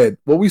that said,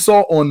 what we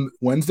saw on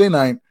Wednesday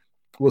night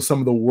was some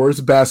of the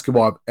worst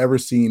basketball I've ever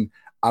seen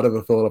out of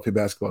a Philadelphia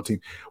basketball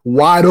team.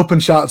 Wide open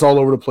shots all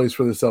over the place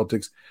for the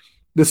Celtics.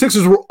 The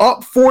Sixers were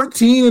up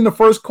 14 in the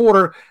first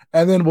quarter,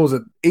 and then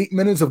 8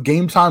 minutes of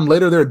game time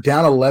later, they're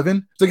down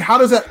 11. It's like, how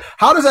does that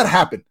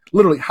happen?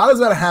 Literally, how does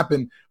that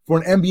happen for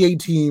an NBA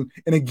team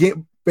in a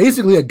game,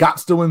 basically a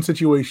got-to-win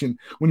situation,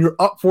 when you're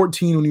up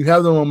 14, when you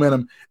have the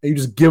momentum, and you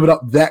just give it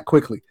up that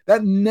quickly?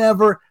 That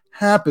never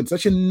happens.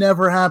 That should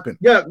never happen.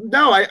 Yeah,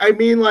 no,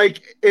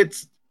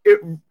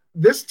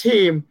 this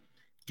team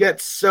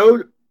gets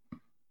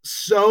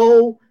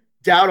so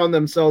down on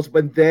themselves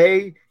when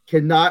they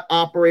cannot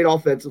operate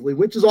offensively,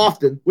 which is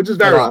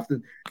very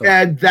often.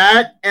 And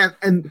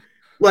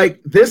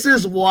this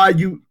is why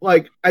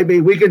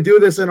we can do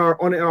this in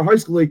our high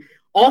school league.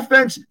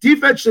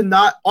 Defense should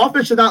not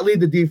lead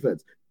the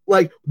defense.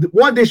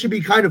 They should be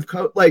kind of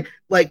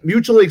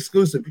mutually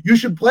exclusive. You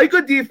should play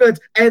good defense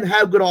and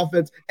have good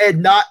offense,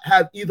 and not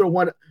have either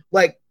one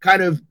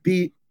kind of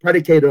be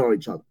predicated on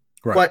each other.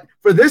 Right. But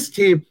for this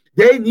team,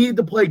 they need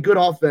to play good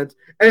offense.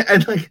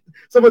 And like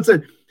someone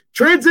said,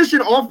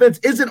 transition offense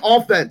isn't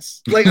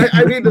offense. You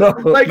can't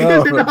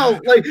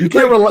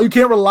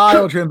rely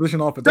on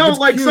transition offense. No,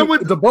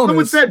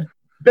 someone said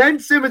Ben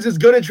Simmons is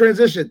good at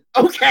transition.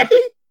 Okay.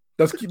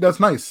 That's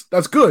nice.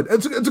 That's good.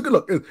 It's a good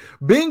look.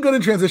 Being good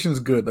in transition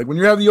is good. Like when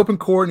you have the open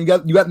court and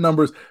you got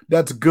numbers,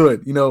 that's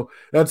good.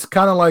 That's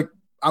kind of like,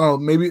 I don't know,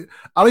 maybe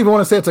I don't even want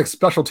to say it's like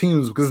special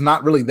teams because it's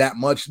not really that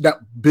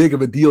big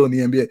of a deal in the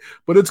NBA,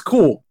 but it's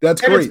cool.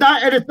 That's great.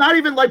 It's not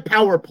even like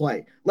power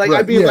play.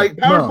 Power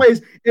play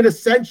is an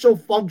essential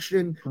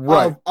function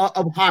of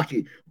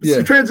hockey. Yeah.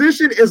 So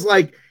transition is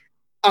like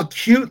a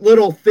cute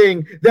little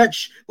thing that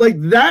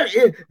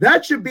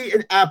should be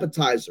an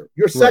appetizer,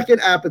 your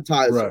second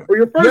appetizer, or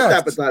your first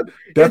appetizer.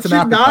 That's an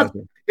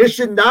appetizer. It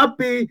should not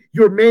be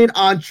your main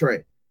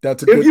entree.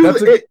 That's a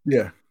good.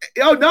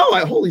 Oh no!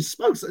 Holy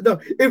smokes! No,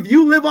 if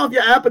you live off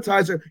your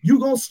appetizer, you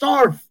gonna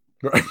starve.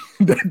 Right.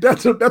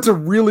 That's a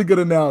really good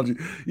analogy.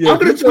 Yeah, I'm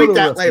gonna tweet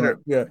that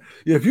later. Yeah.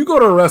 If you go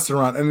to a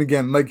restaurant and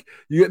again,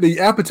 the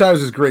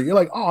appetizer is great, you're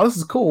like, oh, this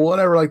is cool,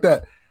 whatever, like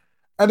that.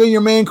 And then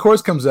your main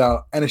course comes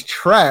out and it's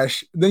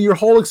trash, then your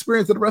whole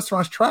experience at the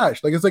restaurant's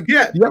trash.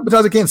 The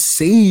appetizer can't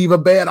save a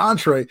bad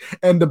entree.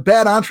 And the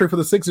bad entree for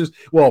the Sixers,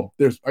 well,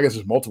 there's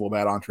multiple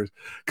bad entrees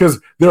because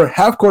their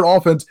half-court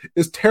offense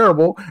is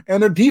terrible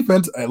and their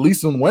defense, at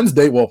least on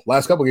Wednesday,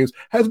 last couple of games,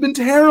 has been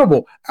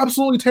terrible.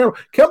 Absolutely terrible.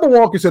 Kemba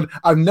Walker said,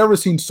 I've never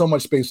seen so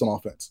much space on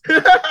offense.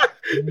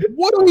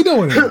 What are we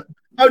doing here?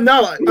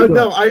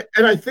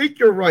 I think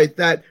you're right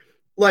that,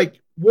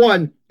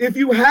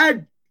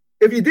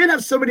 if you didn't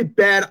have so many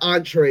bad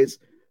entrees,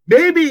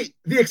 maybe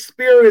the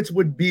experience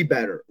would be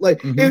better.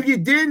 If you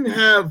didn't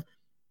have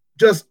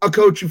just a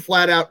coach who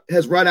flat out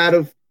has run out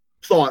of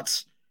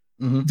thoughts,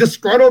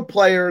 disgruntled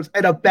players,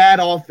 and a bad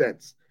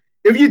offense.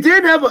 If you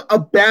didn't have a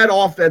bad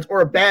offense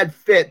or a bad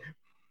fit,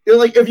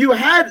 like if you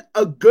had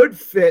a good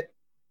fit,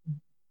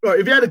 or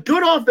if you had a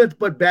good offense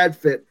but bad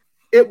fit,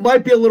 it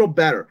might be a little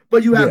better.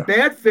 But you have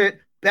bad fit,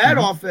 bad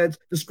offense,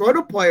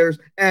 disgruntled players,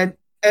 and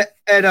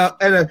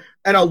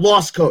a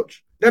lost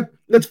coach.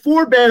 That's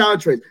 4 bad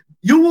entrees.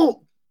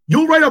 You'll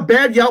write a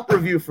bad Yelp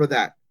review for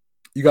that.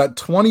 You got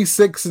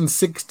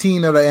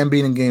 26-16 out of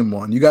Embiid in game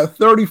 1. You got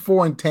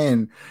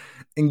 34-10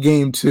 in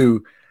game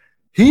 2.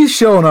 He's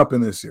showing up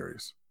in this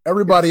series.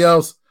 Everybody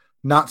else,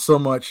 not so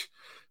much.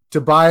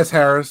 Tobias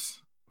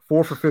Harris,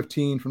 4 for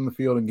 15 from the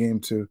field in game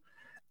 2.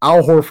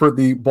 Al Horford,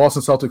 the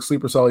Boston Celtics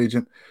sleeper cell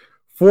agent,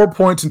 4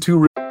 points and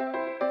 2.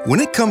 When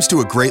it comes to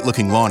a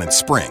great-looking lawn in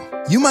spring,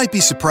 you might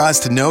be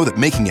surprised to know that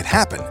making it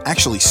happen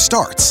actually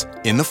starts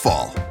in the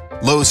fall.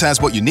 Lowe's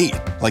has what you need,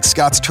 like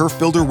Scott's Turf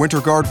Builder Winter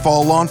Guard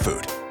Fall Lawn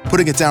Food.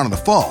 Putting it down in the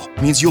fall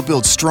means you'll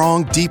build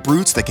strong, deep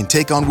roots that can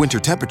take on winter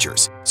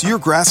temperatures, so your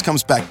grass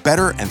comes back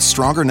better and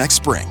stronger next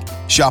spring.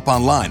 Shop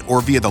online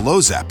or via the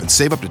Lowe's app and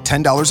save up to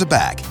 $10 a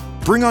bag.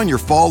 Bring on your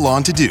fall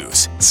lawn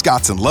to-dos.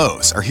 Scotts and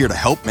Lowe's are here to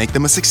help make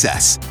them a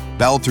success.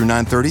 Valid through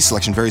 9/30.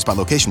 Selection varies by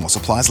location while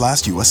supplies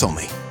last. U.S.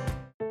 only.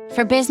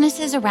 For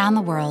businesses around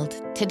the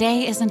world,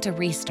 today isn't a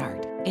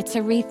restart, it's a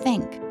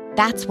rethink.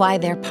 That's why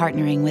they're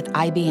partnering with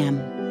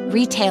IBM.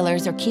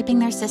 Retailers are keeping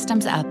their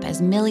systems up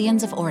as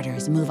millions of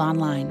orders move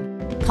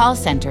online. Call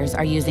centers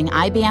are using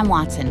IBM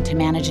Watson to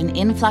manage an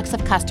influx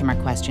of customer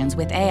questions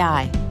with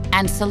AI.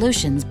 And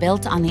solutions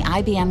built on the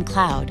IBM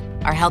Cloud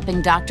are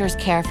helping doctors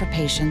care for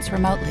patients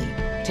remotely.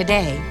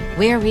 Today,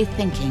 we're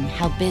rethinking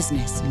how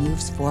business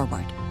moves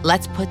forward.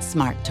 Let's put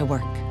smart to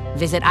work.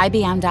 Visit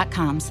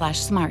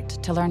IBM.com/smart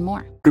to learn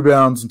more.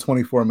 Rebounds in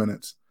 24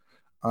 minutes.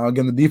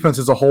 Again, the defense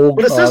as a whole.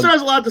 But the sister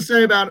has a lot to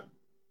say about it.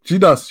 She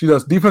does.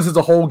 Defense as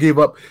a whole gave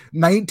up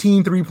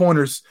 19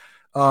 3-pointers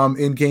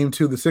in game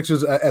 2. The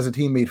Sixers as a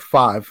team made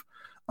 5.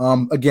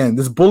 Again,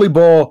 this bully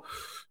ball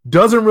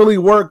doesn't really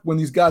work when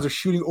these guys are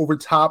shooting over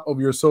top of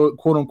your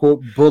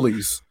quote-unquote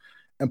bullies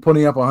and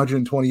putting up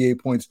 128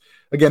 points.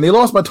 Again, they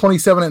lost by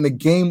 27, and the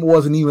game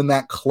wasn't even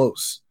that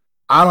close.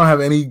 I don't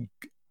have any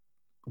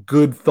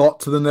good thought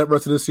to the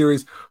rest of this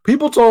series.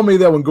 People told me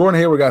that when Gordon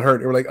Hayward got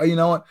hurt, they were like, oh, you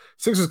know what?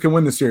 Sixers can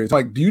win this series. I'm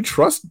like, do you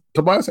trust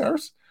Tobias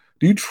Harris?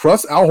 Do you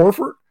trust Al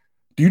Horford?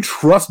 Do you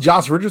trust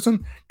Josh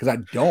Richardson? Because I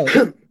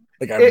don't.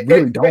 I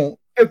really don't.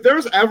 If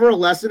there's ever a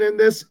lesson in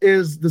this,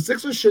 is the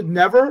Sixers should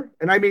never,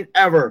 and I mean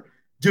ever,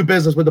 do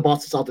business with the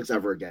Boston Celtics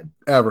ever again.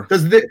 Ever.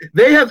 Because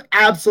they have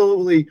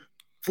absolutely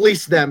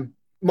fleeced them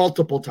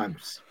multiple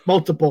times.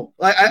 Multiple.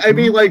 I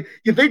mean, like,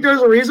 you think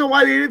there's a reason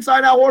why they didn't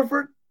sign Al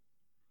Horford?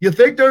 You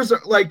think there's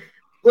like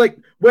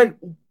when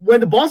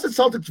the Boston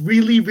Celtics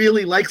really,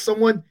 really like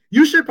someone,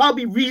 you should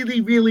probably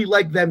really, really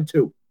like them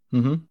too.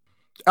 Mm-hmm.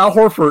 Al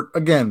Horford,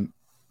 again,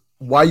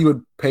 why you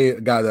would pay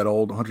a guy that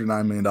old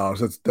 $109 million?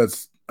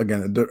 That's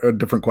again a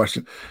different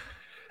question.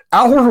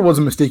 Al Horford was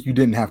a mistake you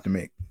didn't have to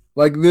make.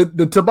 Like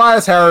the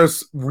Tobias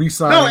Harris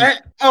re-signing.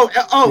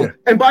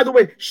 And by the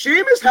way,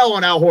 shame as hell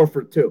on Al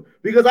Horford too,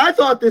 because I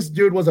thought this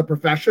dude was a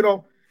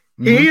professional.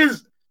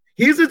 Mm-hmm.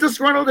 He's as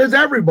disgruntled as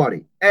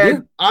everybody,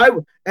 and I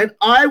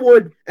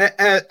would,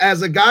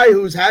 as a guy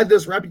who's had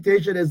this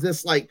reputation as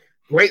this like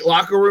great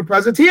locker room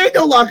presence, he ain't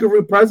no locker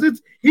room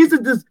presence. He's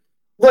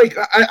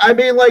I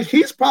mean,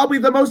 he's probably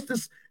the most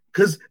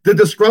because the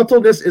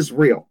disgruntledness is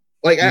real.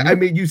 Like, mm-hmm. I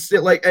mean, you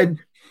sit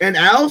and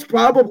Al's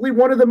probably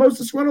one of the most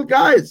disgruntled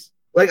guys.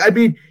 Like, I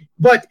mean,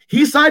 but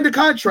he signed a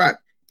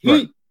contract.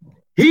 He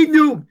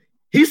knew,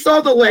 he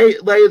saw the lay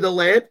of the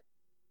land.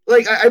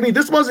 Like, I mean,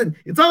 it's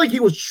not like he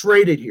was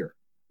traded here.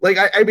 Like,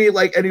 I mean,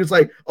 and he was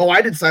like, oh,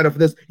 I didn't sign up for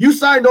this. You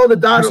signed on the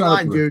dotted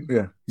line, dude.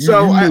 Yeah.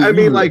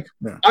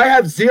 I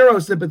have zero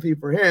sympathy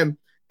for him.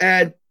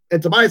 And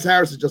Tobias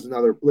Harris is just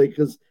another,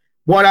 because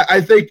what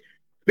I think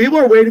people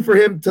are waiting for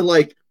him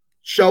to,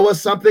 show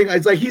us something.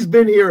 It's like he's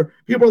been here.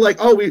 People are like,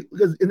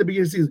 because in the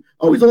beginning of the season,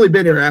 he's only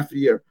been here half a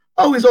year.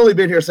 He's only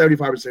been here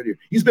 75% of the year.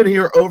 He's been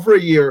here over a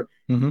year.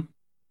 Mm-hmm.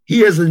 He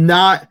has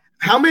not.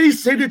 How many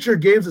signature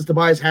games has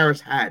Tobias Harris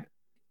had?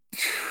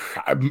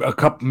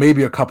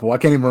 Maybe a couple. I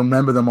can't even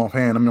remember them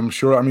offhand. I mean, I'm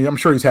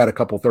sure he's had a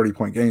couple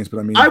 30-point games, but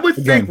I mean, I would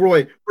think,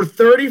 Roy, for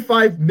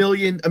 $35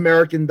 million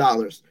American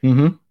dollars,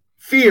 mm-hmm.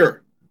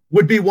 fear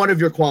would be one of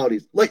your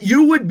qualities.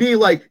 You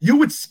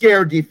would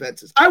scare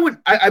defenses. I mean,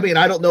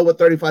 I don't know what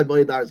 $35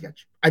 million gets you.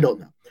 I don't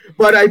know.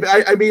 But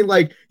I mean,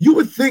 you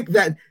would think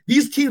that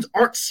these teams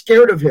aren't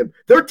scared of him.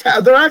 They're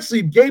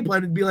actually game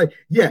planning to be like,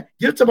 yeah,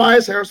 give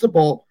Tobias Harris the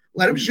ball,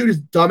 let him shoot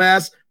his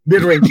dumbass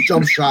mid-range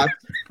jump shots,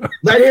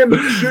 let him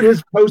shoot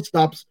his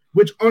post-ups,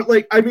 which are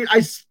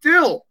I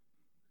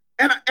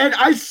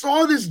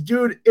saw this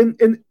dude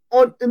in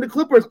the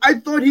Clippers. I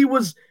thought he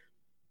was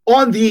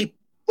on the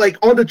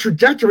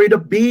trajectory to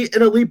be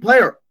an elite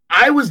player.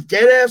 I was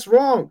dead ass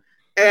wrong,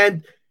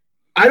 and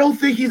I don't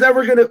think he's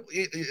ever gonna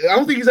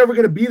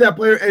be that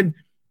player.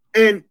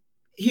 And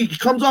he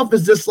comes off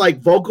as this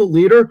vocal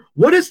leader.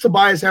 What has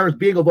Tobias Harris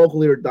being a vocal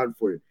leader done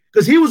for you?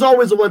 Because he was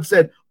always the one that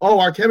said, "Oh,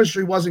 our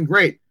chemistry wasn't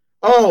great."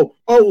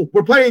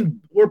 we're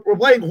playing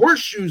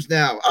horseshoes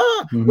now.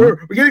 We're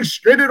getting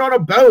stranded on a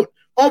boat.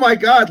 Oh my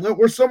God,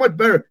 we're so much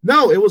better.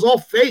 No, it was all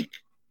fake.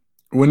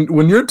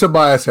 When you're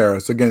Tobias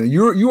Harris, again,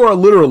 you are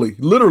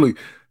literally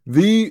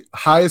the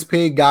highest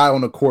paid guy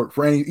on the court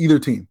for either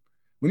team.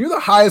 When you're the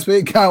highest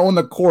paid guy on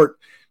the court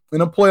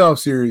in a playoff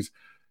series,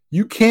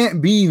 you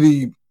can't be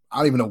the, I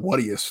don't even know what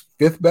he is,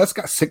 fifth best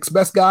guy, sixth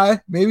best guy,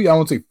 maybe. I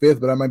won't say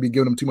fifth, but I might be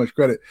giving him too much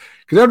credit.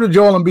 Because after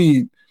Joel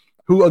Embiid,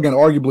 who, again,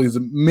 arguably is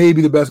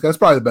maybe the best guy, it's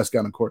probably the best guy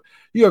on the court,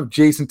 you have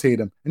Jason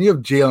Tatum, and you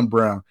have Jaylen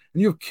Brown,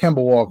 and you have Kemba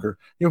Walker,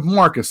 you have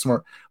Marcus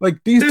Smart.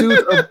 Like, these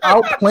dudes are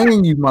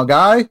outplaying you, my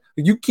guy.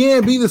 You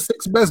can't be the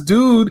sixth best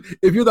dude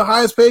if you're the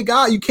highest paid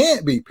guy. You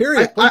can't be,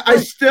 period. I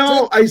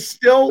still,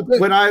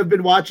 when I've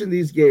been watching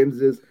these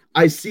games, is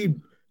I see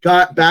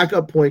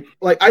backup point.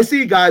 Like, I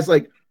see guys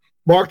like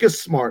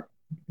Marcus Smart,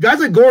 guys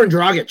like Goran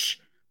Dragic.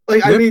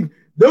 Like, I mean,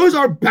 those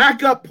are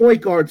backup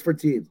point guards for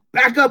teams.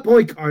 Backup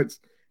point guards.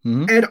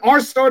 And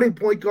our starting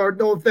point guard,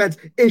 no offense,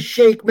 is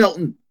Shake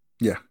Milton.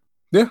 Yeah.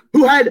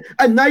 Who had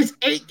a nice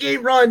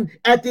 8-game run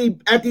at the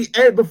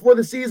end before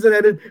the season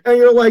ended, and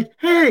you're like,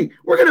 hey,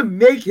 we're gonna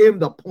make him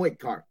the point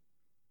guard.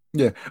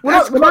 Yeah.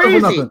 That's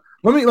crazy.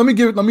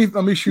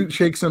 Let me shoot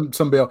Shake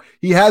some bail.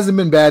 He hasn't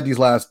been bad these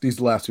last 2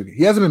 games.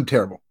 He hasn't been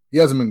terrible. He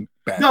hasn't been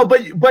bad. No,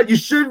 but you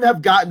shouldn't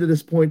have gotten to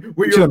this point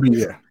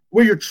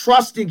where you're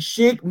trusting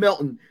Shake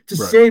Milton to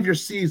save your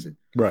season.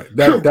 Right.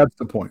 That's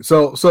the point.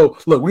 So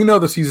look, we know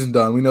the season's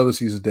done. We know the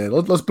season's dead.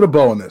 Let's put a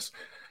bow on this.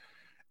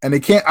 And they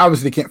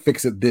can't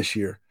fix it this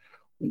year.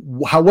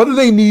 What do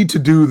they need to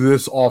do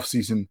this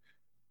offseason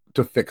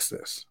to fix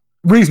this?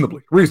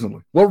 Reasonably.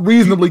 What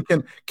reasonably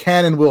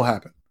can and will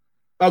happen?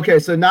 Okay,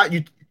 so not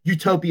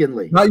utopian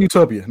league. Not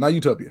utopia.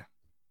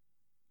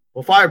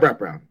 Well, fire Brett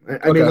Brown.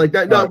 I mean, like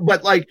that. No,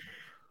 but like,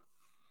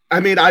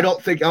 I mean, I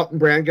don't think Elton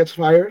Brand gets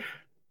fired.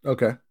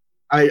 Okay.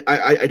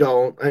 I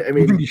don't. I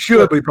mean, he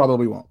should, but he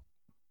probably won't.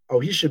 Oh,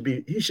 he should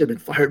have been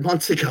fired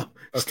months ago.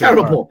 It's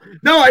terrible. Right.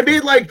 No, I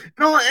mean, like,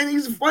 no, and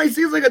he's fine. He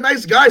seems like a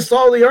nice guy,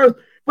 salt of the earth.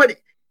 But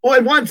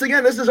and once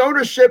again, this is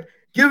ownership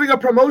giving a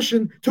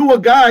promotion to a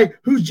guy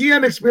whose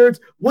GM experience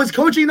was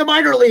coaching the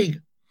minor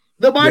league,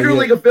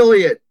 league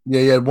affiliate. Yeah,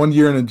 he had 1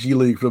 year in the G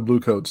League for the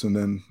Bluecoats, and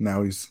then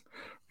now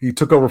he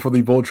took over for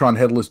the Voltron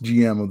headless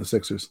GM of the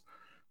Sixers.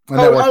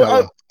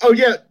 Oh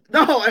yeah.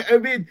 No, I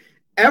mean,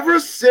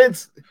 ever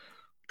since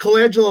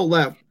Colangelo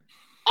left,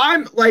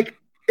 I'm like,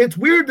 it's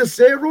weird to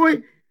say,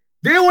 Roy,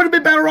 they would have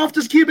been better off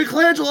just keeping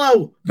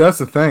Colangelo. That's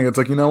the thing. It's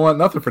like, you know what?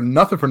 Nothing for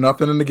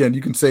nothing. And again,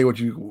 you can say what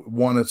you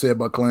want to say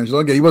about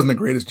Colangelo. Again, he wasn't the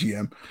greatest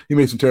GM. He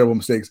made some terrible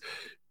mistakes.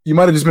 You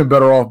might have just been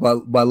better off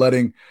by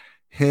letting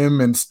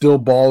him and Still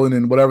Ballin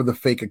and whatever the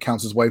fake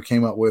accounts his wife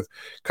came up with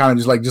kind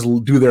of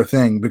just do their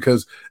thing,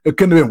 because it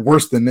couldn't have been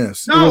worse than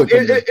this. No,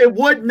 it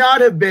would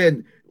not have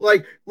been.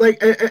 And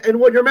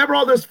when you remember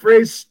all this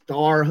phrase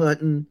star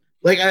hunting,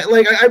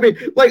 I mean,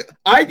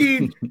 I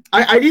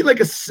need like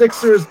a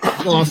Sixers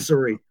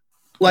glossary,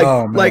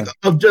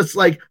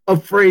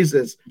 of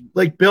phrases,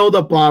 like build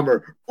a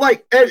bomber,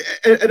 and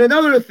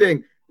another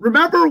thing.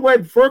 Remember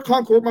when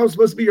Furkan Korkmaz was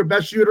supposed to be your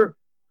best shooter?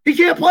 He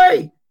can't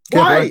play.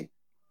 Why?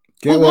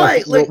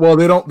 Why? Well,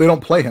 they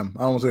don't play him.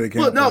 I don't say they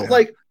can't. Well,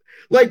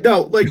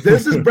 no,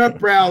 this is Brett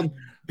Brown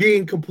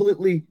being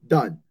completely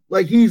done.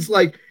 He's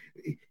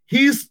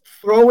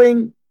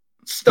throwing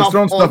stuff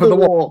on the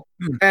wall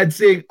and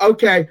saying,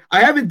 okay,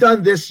 I haven't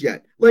done this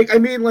yet.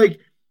 The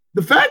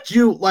fact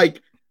you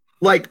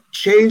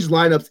changed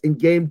lineups in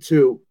game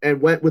 2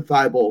 and went with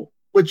Thibault,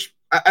 which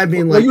I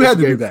mean, you had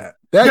to do that.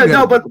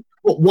 But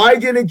why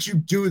didn't you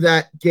do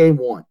that game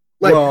 1?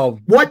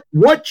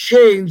 What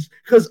changed?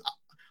 Because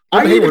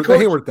the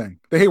Hayward thing.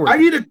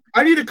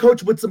 I need a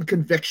coach with some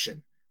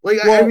conviction.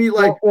 Let me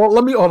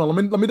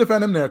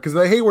defend him there, because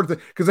the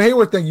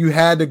Hayward thing, you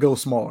had to go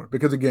smaller,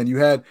 because again, you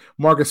had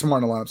Marcus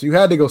Smart in the lineup, so you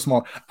had to go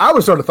small. I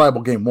would start a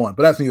Thibault game 1,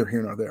 but that's neither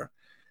here nor there.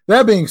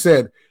 That being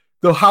said,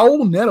 the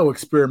Raul Neto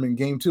experiment in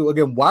game 2,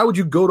 again, why would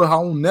you go to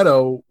Raul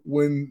Neto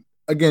when,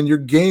 again, your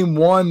game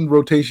 1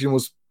 rotation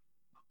was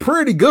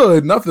pretty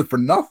good, nothing for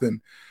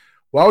nothing?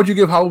 Why would you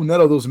give Raul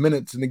Neto those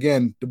minutes, and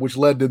again, which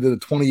led to the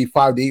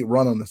 25-8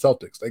 run on the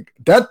Celtics?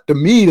 That to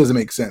me doesn't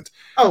make sense.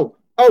 Oh,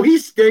 he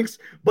stinks,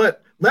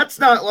 but let's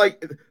not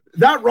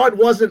that run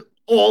wasn't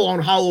all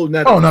on Raul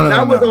Neto. Oh, no.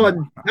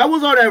 That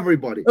was on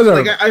everybody.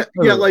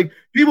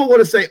 People want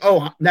to say,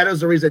 "Oh,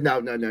 Neto's the reason."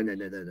 No.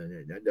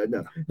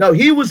 No,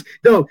 he was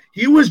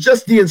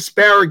just the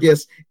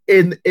asparagus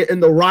in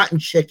the rotten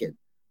chicken.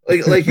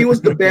 He was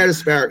the bad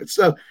asparagus.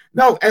 So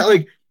no,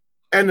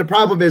 and the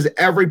problem is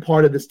every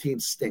part of this team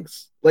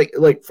stinks.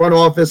 Front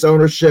office,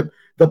 ownership,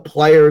 the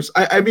players.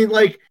 I mean,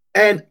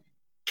 and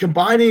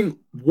combining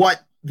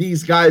what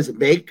these guys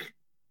make,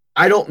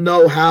 I don't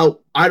know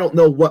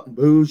what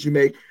moves you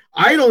make.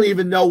 I don't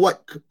even know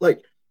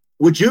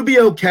would you be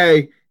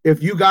okay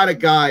if you got a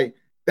guy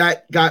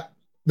that got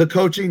the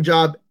coaching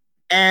job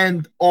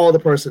and all the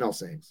personnel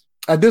things?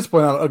 At this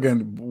point,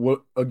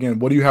 what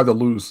do you have to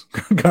lose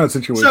kind of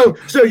situation?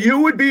 So you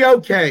would be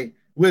okay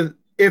with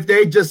if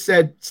they just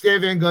said Stan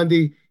Van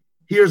Gundy,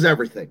 here's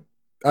everything.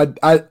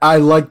 I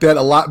like that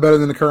a lot better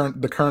than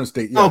the current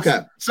state. Yes. Okay,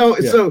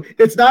 so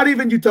it's not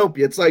even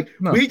utopia. It's like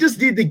we just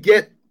need to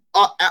get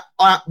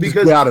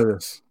because get out of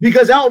this,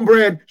 because Elton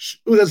Brand,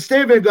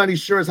 Stan Van Gundy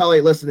sure as hell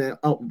ain't listening to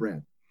Elton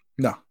Brand.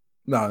 No,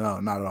 not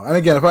at all. And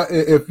again,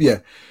 if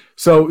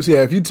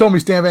you told me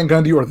Stan Van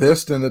Gundy or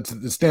this, then it's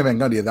Stan Van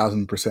Gundy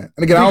 1,000%.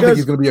 And again, I don't think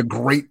he's going to be a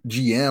great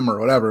GM or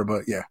whatever,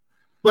 but yeah.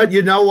 But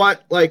you know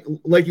what? Like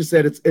you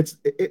said, it's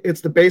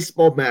the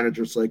baseball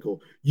manager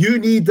cycle. You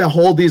need to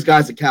hold these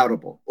guys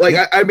accountable. Like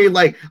I mean,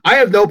 like I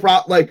have no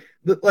problem.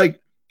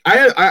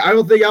 I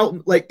don't think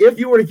Elton. Like if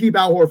you were to keep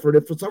Al Horford,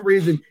 if for some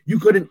reason you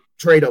couldn't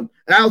trade him,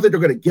 and I don't think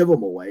they're going to give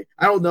him away.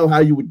 I don't know how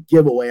you would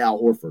give away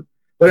Al Horford.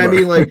 But I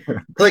mean, like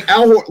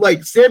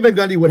Stan Van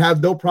Gundy would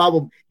have no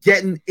problem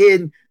getting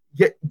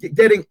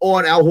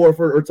on Al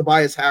Horford or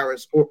Tobias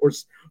Harris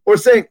or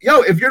saying,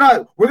 "Yo, if you're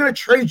not, we're going to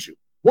trade you.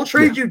 We'll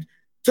trade you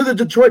to the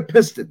Detroit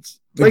Pistons."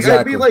 Like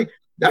exactly. I mean, like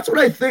that's what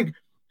I think.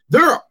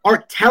 There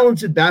are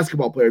talented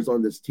basketball players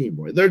on this team,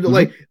 right? They're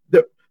like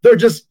they're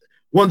just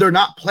they're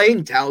not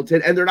playing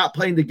talented and they're not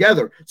playing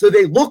together, so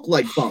they look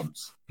like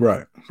bums.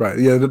 Right.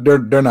 Yeah,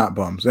 they're not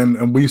bums,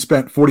 and we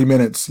spent 40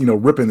 minutes,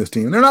 ripping this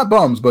team. They're not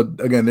bums, but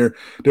again,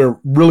 they're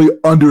really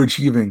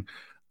underachieving,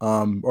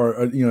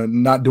 or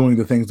not doing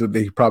the things that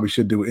they probably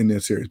should do in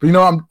this series. But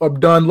I'm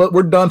done.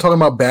 We're done talking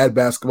about bad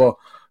basketball.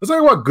 Let's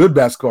talk about good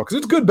basketball, because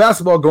it's good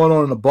basketball going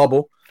on in the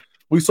bubble.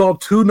 We saw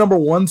 2 number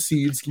 1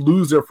 seeds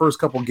lose their first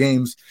couple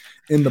games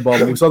in the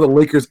bubble. We saw the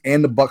Lakers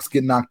and the Bucks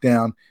get knocked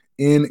down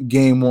in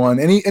game 1.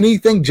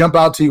 Anything jump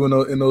out to you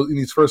in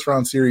these first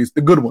round series?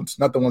 The good ones,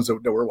 not the ones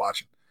that we're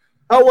watching.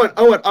 What?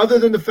 Other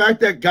than the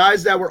fact that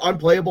guys that were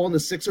unplayable in the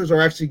Sixers are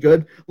actually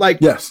good.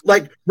 Yes.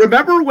 Like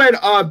remember when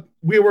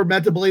we were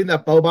meant to believe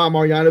that Boban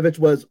Marjanovic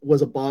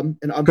was a bum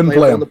and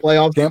unplayable in the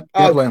playoffs? Can't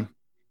play him.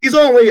 He's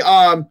only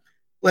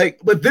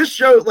but this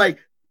show, like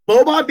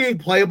Boban being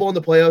playable in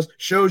the playoffs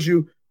shows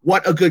you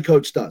what a good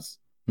coach does.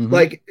 Mm-hmm.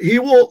 Like he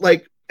will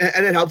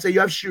and it helps that you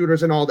have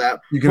shooters and all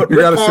that. You can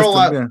figure out a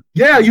system.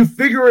 Yeah, you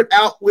figure it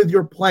out with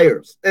your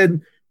players.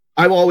 And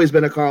I've always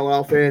been a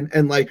Carlisle fan,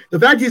 and like the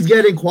fact he's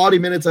getting quality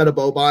minutes out of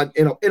Boban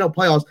in a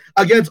playoffs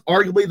against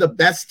arguably the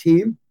best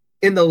team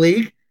in the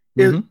league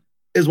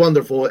is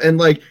wonderful. And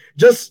like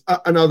just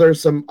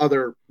some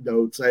other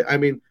notes. I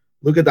mean,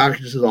 Luka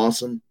Doncic is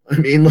awesome. I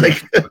mean,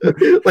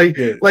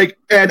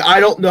 and I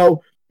don't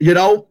know.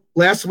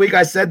 Last week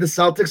I said the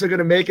Celtics are going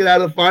to make it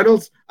out of the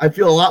finals. I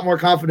feel a lot more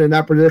confident in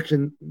that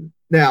prediction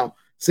now.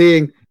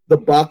 Seeing the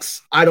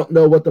Bucks, I don't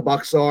know what the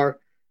Bucks are.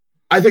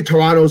 I think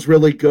Toronto's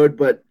really good,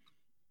 but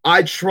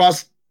I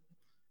trust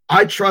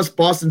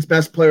Boston's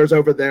best players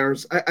over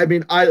theirs. I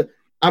mean, I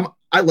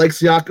like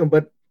Siakam,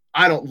 but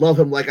I don't love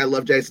him like I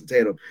love Jason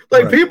Tatum.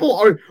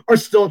 People are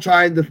still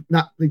trying to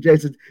not think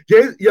Jason.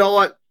 You know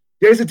what?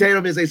 Jason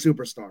Tatum is a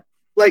superstar.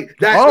 Like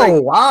that.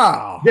 Oh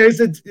wow,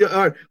 Jason.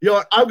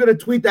 I'm gonna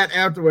tweet that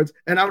afterwards,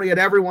 and I'm gonna get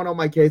everyone on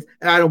my case,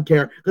 and I don't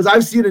care because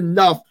I've seen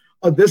enough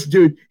of this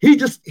dude. He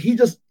just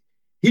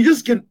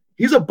can.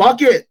 He's a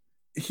bucket.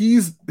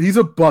 He's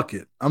a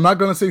bucket. I'm not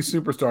going to say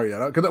superstar yet.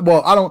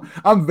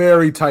 I'm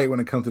very tight when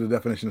it comes to the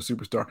definition of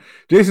superstar.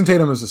 Jason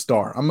Tatum is a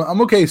star.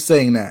 I'm okay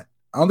saying that.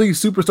 I don't think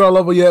he's superstar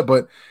level yet,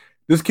 but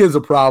this kid's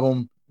a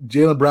problem.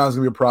 Jaylen Brown's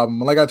going to be a problem.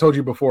 And like I told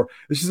you before,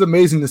 it's just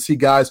amazing to see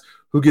guys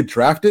who get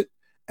drafted,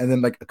 and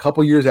then like a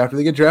couple years after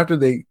they get drafted,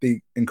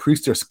 they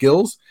increase their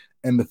skills,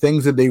 and the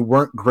things that they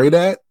weren't great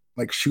at,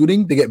 like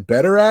shooting, they get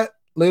better at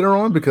later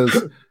on,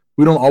 because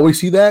we don't always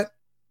see that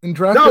in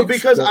draft picks. No,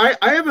 because I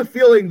have a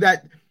feeling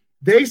that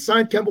they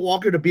signed Kemba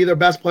Walker to be their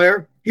best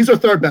player. He's their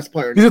third best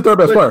player. He's their third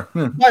best player.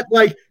 Yeah. But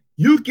like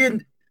you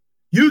can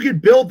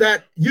build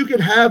that. You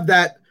can have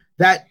that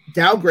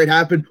downgrade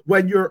happen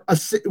when your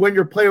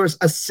players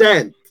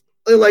ascend.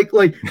 Like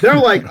they're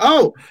like,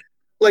 oh,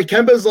 like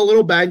Kemba's a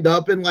little banged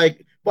up and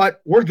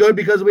but we're good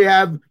because we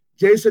have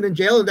Jason and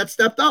Jaylen that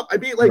stepped up. I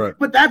mean, right.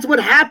 But that's what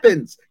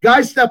happens.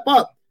 Guys step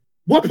up.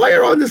 What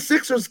player on the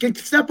Sixers can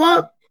step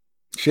up?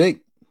 Shake.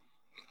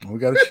 We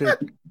got to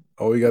shake.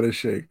 We got to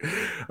shake.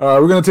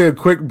 We're going to take a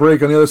quick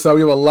break. On the other side,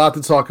 we have a lot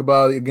to talk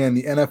about. Again,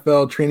 the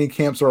NFL training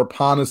camps are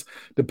upon us.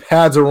 The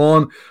pads are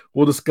on.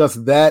 We'll discuss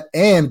that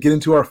and get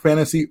into our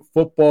fantasy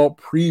football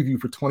preview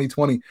for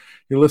 2020.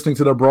 You're listening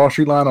to the Broad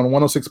Street Line on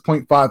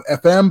 106.5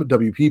 FM,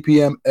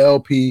 WPPM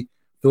LP,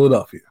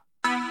 Philadelphia.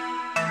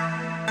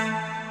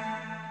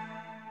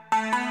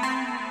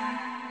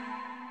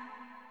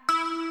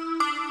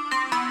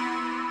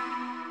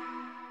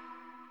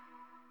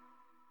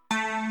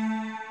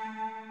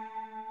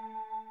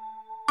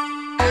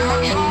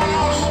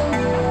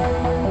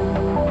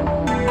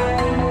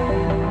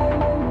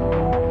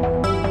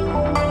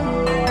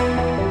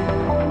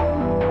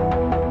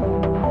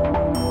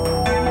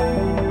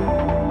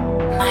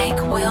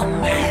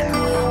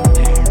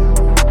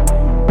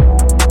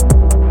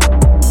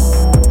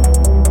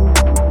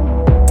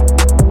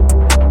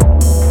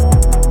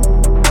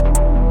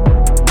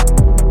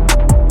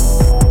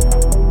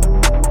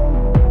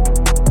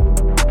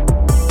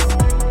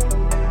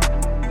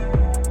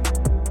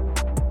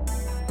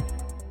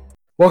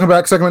 Welcome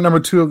back. Segment number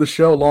 2 of the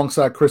show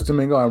alongside Chris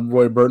Domingo. I'm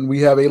Roy Burton. We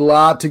have a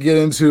lot to get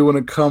into when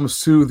it comes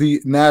to the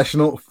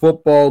National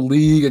Football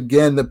League.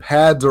 Again, the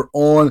pads are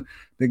on.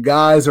 The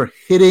guys are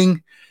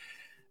hitting.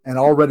 And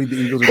already the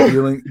Eagles are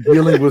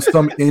dealing with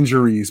some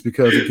injuries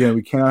because, again,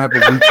 we cannot have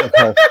a week of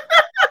health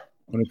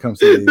when it comes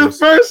to the Eagles.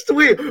 The first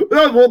week.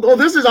 Well,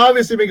 this has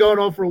obviously been going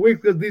on for a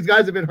week because these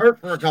guys have been hurt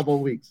for a couple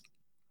of weeks.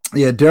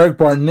 Yeah, Derek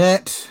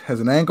Barnett has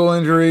an ankle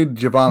injury.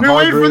 Javon We're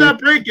waiting for that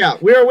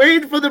breakout. We're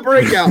waiting for the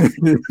breakout.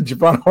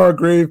 Javon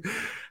Hargrave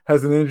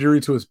has an injury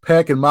to his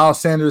pec, and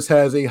Miles Sanders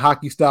has a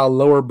hockey-style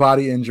lower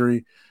body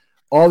injury.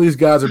 All these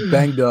guys are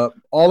banged up,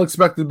 all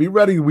expected to be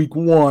ready week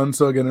 1.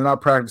 So, again, they're not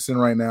practicing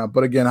right now.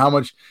 But, again,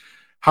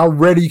 how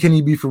ready can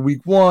you be for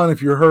week 1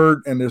 if you're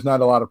hurt and there's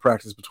not a lot of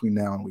practice between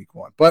now and week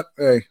 1? But,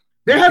 hey,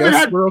 they haven't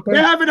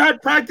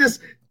had practice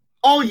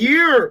all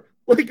year.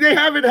 Like, they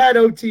haven't had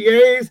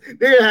OTAs.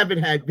 They haven't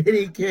had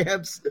mini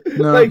camps.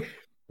 No. Like,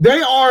 they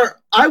are,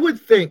 I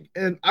would think,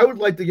 and I would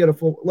like to get a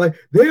full, like,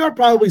 they are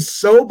probably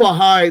so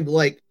behind,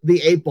 like,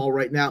 the 8 ball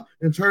right now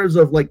in terms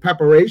of, like,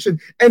 preparation.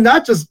 And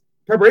not just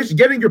preparation,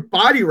 getting your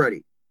body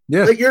ready.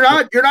 Yeah. Like, you're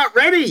not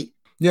ready.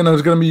 You know,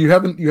 it's going to be,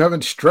 you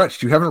haven't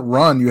stretched, you haven't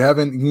run, you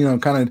haven't,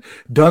 kind of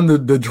done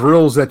the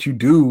drills that you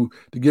do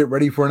to get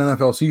ready for an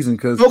NFL season.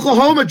 Because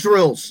Oklahoma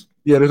drills.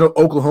 Yeah, there's no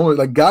Oklahoma.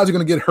 Like, guys are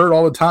going to get hurt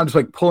all the time, just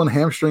like pulling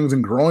hamstrings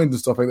and groins and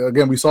stuff like that.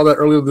 Again, we saw that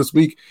earlier this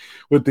week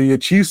with the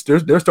Chiefs.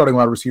 They're starting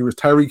wide receivers,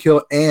 Tyreek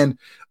Hill and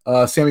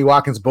Sammy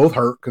Watkins, both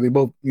hurt because they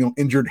both,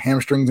 injured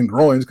hamstrings and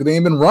groins because they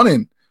ain't been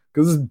running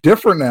because it's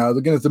different now.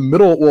 Again, it's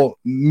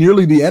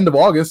nearly the end of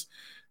August.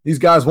 These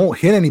guys won't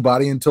hit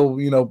anybody until,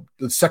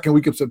 the second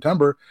week of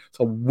September. It's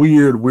a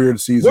weird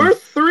season. We're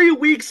 3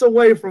 weeks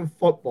away from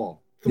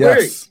football.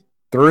 Yes,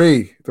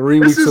 three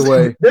weeks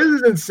away. This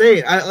is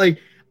insane. I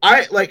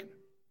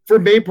for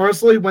me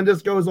personally, when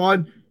this goes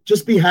on,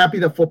 just be happy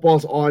that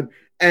football's on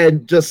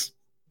and just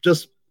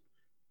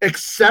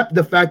accept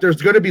the fact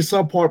there's going to be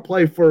subpar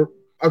play for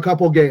a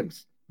couple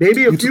games,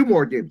 maybe a few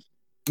more games.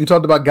 You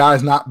talked about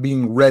guys not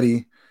being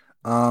ready.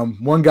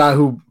 One guy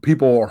who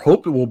people are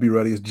hoping will be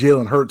ready is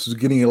Jalen Hurts, who's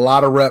getting a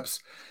lot of reps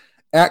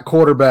at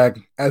quarterback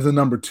as a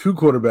number 2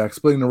 quarterback,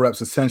 splitting the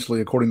reps essentially,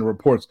 according to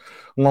reports,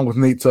 along with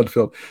Nate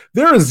Sudfeld.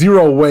 There is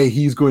zero way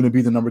he's going to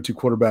be the number 2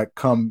 quarterback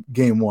come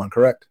game 1,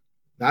 correct?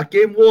 Not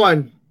game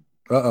 1.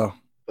 Uh-oh.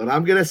 But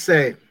I'm going to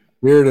say.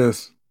 Here it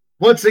is.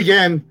 Once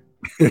again.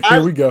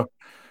 Here we go.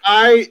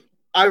 I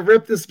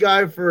rip this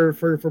guy for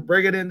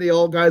bringing in the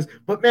old guys.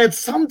 But, man,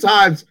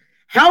 sometimes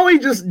Howie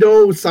just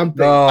knows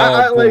something.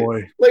 Oh,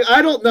 boy.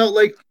 I don't know.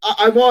 Like,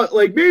 I want,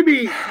 like,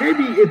 maybe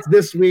it's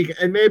this week,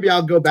 and maybe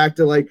I'll go back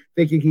to, like,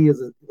 thinking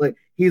he's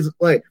his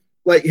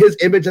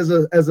image as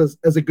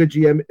a good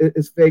GM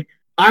is fake.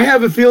 I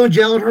have a feeling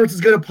Jalen Hurts is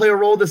going to play a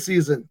role this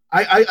season.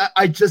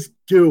 I just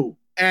do.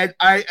 And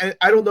I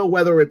don't know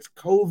whether it's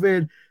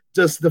COVID,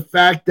 just the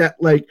fact that,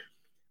 like,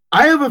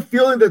 I have a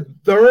feeling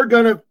that they're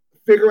going to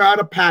figure out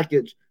a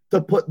package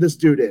to put this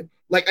dude in.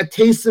 Like a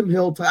Taysom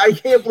Hill. I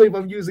can't believe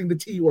I'm using the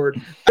T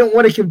word. I don't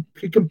want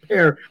to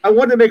compare. I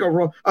wanted to make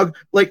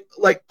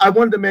I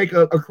wanted to make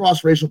a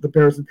cross-racial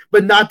comparison,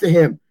 but not to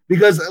him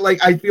because,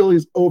 like, I feel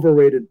he's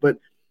overrated. But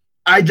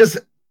I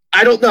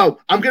don't know.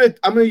 I'm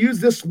gonna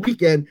use this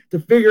weekend to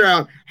figure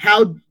out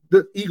how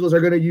the Eagles are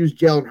gonna use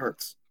Jalen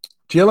Hurts.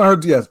 Jalen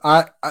Hurts, yes.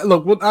 I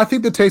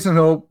think the Taysom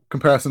Hill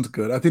comparison's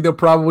good. I think they'll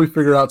probably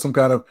figure out some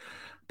kind of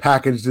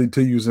package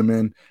to use him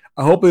in.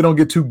 I hope they don't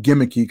get too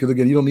gimmicky because,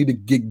 again, you don't need to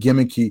get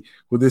gimmicky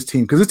with this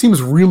team because this team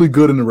is really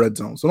good in the red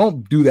zone. So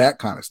don't do that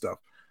kind of stuff.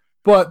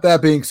 But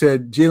that being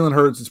said, Jalen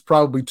Hurts is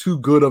probably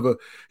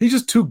he's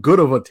just too good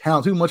of a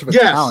talent, too much of a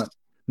talent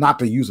not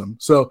to use him.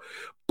 So,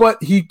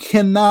 but he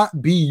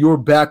cannot be your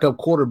backup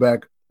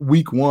quarterback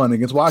week 1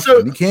 against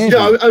Washington. He can't.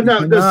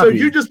 So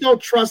you just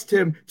don't trust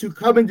him to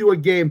come into a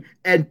game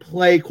and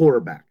play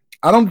quarterback.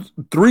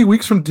 3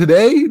 weeks from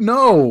today?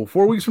 No.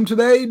 4 weeks from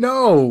today?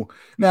 No.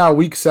 Now,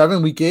 week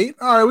 7, week 8,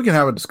 all right, we can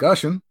have a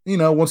discussion.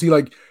 Once he,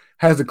 like,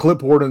 has the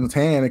clipboard in his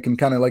hand, it can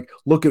kind of, like,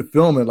 look at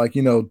film at, like,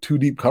 2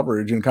 deep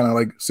coverage and kind of,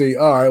 like, say,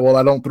 all right, well,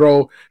 I don't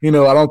throw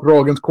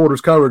against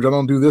quarters coverage. I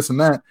don't do this and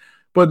that.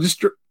 But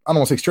just, I don't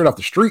want to say straight off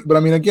the street, but, I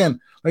mean, again,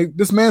 like,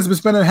 this man's been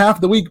spending half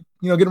the week,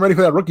 getting ready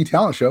for that rookie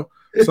talent show.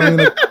 So, I mean,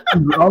 like,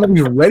 I don't think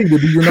he's ready to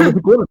be your number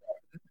 2 quarterback.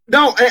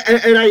 No,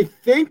 and I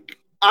think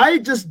 – I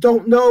just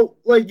don't know.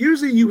 Like,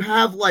 usually you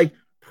have, like,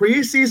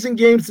 preseason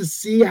games to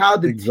see how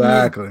the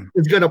team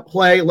is going to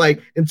play,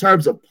 like, in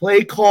terms of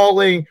play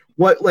calling.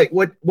 What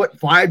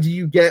vibe do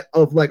you get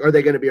of, like, are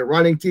they going to be a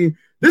running team?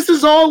 This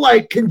is all,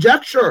 like,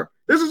 conjecture.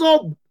 This is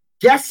all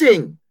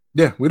guessing.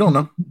 Yeah, we don't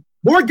know.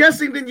 More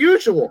guessing than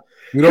usual.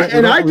 Like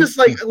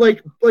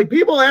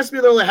people ask me,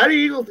 they're like, how do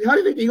you think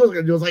the Eagles are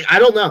going to do? It's like, I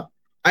don't know.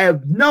 I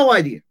have no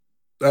idea.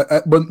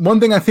 But one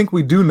thing I think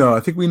we do know, I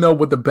think we know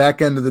what the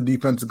back end of the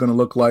defense is going to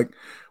look like.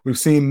 We've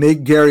seen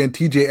Nate Gary and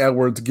TJ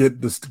Edwards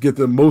get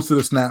the most of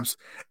the snaps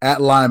at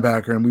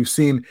linebacker, and we've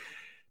seen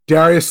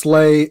Darius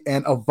Slay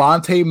and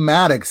Avonte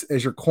Maddox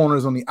as your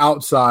corners on the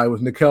outside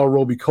with Nickel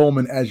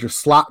Roby-Coleman as your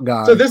slot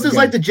guy. So this is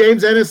like the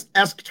James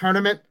Ennis-esque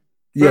tournament?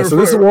 Yeah, so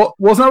this is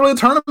it's not really a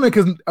tournament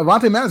because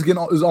Avonte Maddox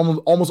is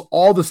almost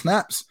all the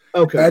snaps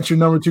at your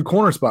number 2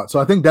 corner spot. So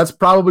I think that's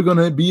probably going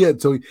to be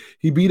it. So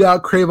he beat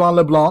out Cravon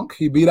LeBlanc,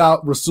 he beat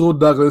out Rasul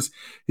Douglas,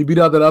 he beat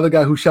out that other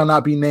guy who shall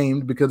not be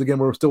named because again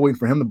we're still waiting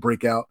for him to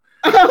break out.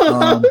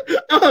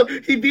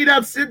 He beat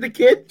out Sid the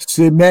Kid.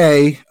 Sid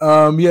May.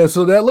 Yeah,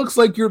 so that looks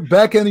like your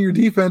back end of your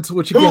defense,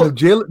 which again, if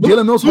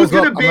Jalen Mills holds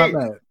up, I'm not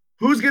mad.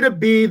 Who's going to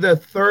be the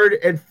 3rd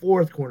and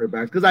 4th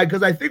cornerbacks?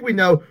 Because I think we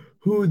know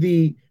who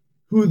the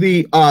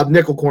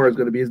nickel corner is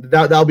going to be.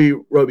 That'll be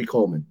Roby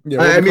Coleman.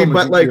 Yeah,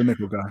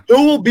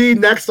 who will be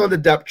next on the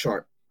depth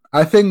chart?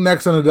 I think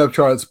next on the depth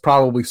chart is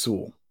probably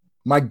Sewell.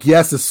 My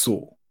guess is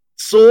Sewell.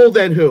 Sewell,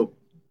 then who?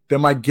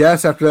 Then my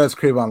guess after that is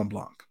Cravon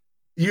LeBlanc.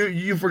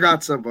 You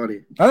forgot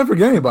somebody. I didn't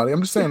forget anybody.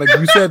 I'm just saying, like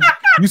you said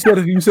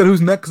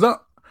who's next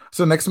up.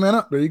 So next man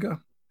up. There you go.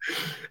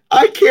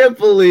 I can't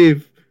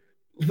believe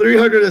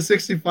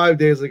 365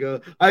 days ago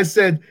I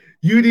said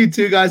you need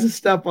 2 guys to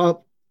step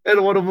up,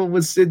 and one of them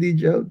was Sidney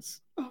Jones.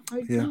 Oh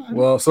my God.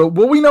 Well,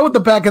 we know what the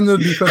back end of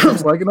the defense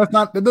looks like, and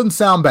that doesn't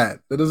sound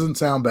bad. That doesn't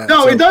sound bad.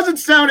 No, it doesn't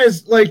sound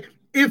as like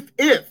if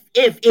you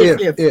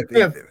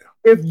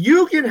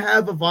can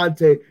have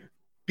Avonte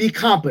be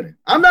competent.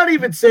 I'm not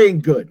even saying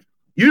good.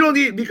 You don't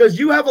need, because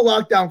you have a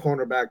lockdown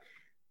cornerback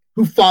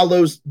who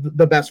follows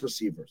the best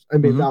receivers. I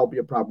mean, that'll be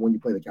a problem when you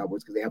play the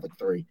Cowboys because they have like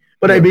 3.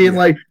 But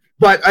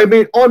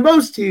on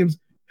most teams,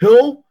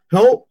 he'll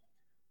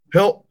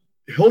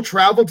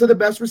travel to the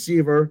best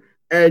receiver,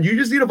 and you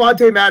just need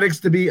Avonte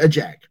Maddox to be a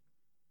jag.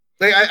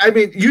 Like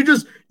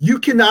you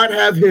cannot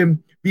have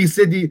him be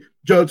Sidney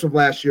Jones from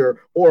last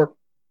year, or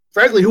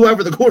frankly,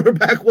 whoever the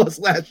quarterback was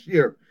last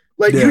year.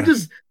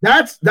 That's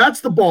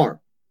the bar.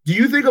 Do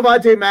you think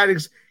Avonte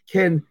Maddox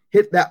can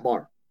hit that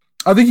bar?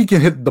 I think he can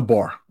hit the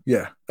bar.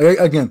 Yeah.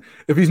 Again,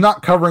 if he's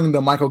not covering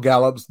the Michael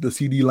Gallups, the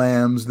CD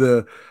Lambs,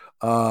 the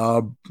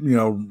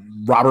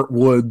Robert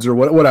Woods or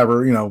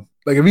whatever,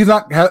 like if he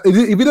doesn't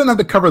have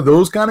to cover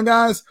those kind of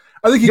guys,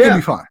 I think he can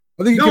be fine.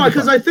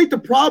 I think the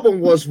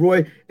problem was,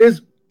 Roy,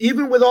 is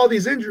even with all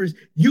these injuries,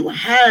 you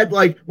had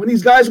when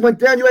these guys went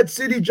down, you had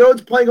Sidney Jones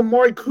playing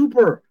Amari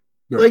Cooper.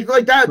 Right.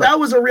 Like that. Right. That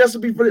was a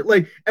recipe for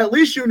it. At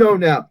least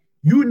now.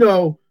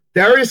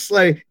 Darius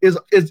Slay is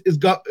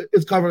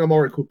covering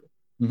Amari Cooper.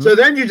 Mm-hmm. So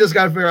then you just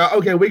got to figure out,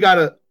 okay, we got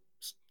to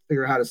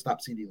figure out how to stop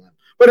CD Lamb.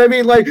 But I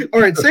mean, all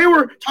right, say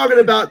we're talking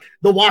about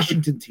the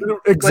Washington team.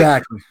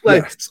 Exactly.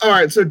 Yes. All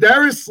right, so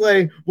Darius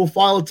Slay will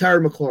follow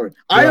Terry McLaurin.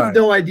 I have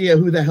no idea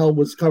who the hell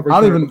was covering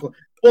Terry McLaurin.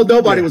 Well,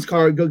 nobody was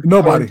covering Terry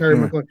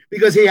McLaurin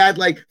because he had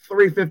 3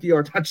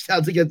 50-yard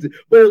touchdowns against it.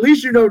 But at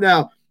least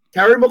now,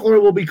 Terry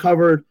McLaurin will be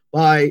covered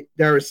by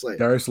Darius Slay.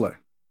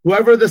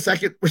 Whoever the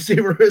second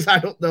receiver is, I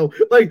don't know.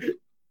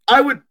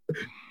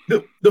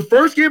 The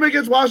first game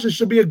against Washington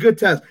should be a good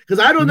test because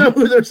I don't know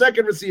who their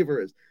second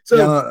receiver is.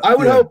 So I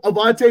would hope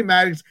Avonte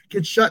Maddox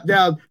can shut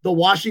down the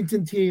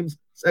Washington team's.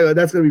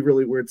 That's going to be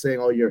really weird saying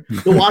all year.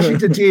 The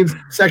Washington team's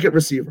second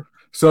receiver.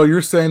 So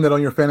you're saying that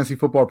on your fantasy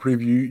football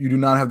preview, you do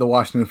not have the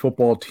Washington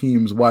football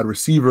team's wide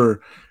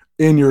receiver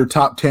in your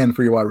top 10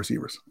 for your wide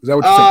receivers. Is that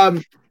what you're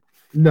saying?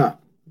 No,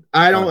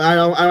 I don't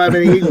have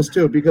any Eagles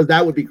too because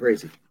that would be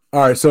crazy. All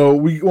right, so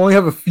we only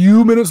have a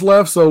few minutes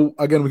left. So,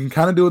 again, we can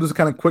kind of do it as a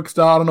kind of quick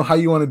style. I don't know how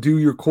you want to do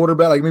your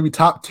quarterback, maybe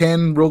top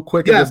 10 real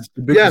quick. Yes,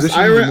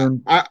 I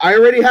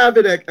already have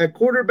it at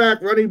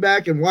quarterback, running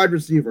back, and wide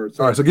receiver.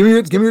 So. All right, so give me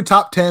your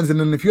top 10s, and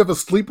then if you have a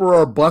sleeper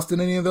or a bust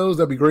in any of those,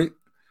 that'd be great.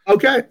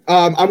 Okay,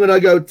 I'm going to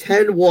go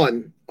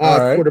 10-1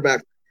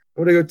 quarterback.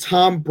 I'm going to go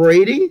Tom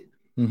Brady,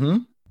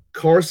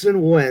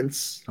 Carson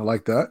Wentz. I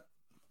like that.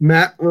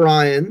 Matt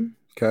Ryan.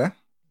 Okay.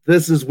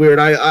 This is weird.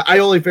 I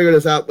only figured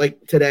this out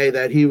today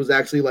that he was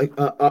actually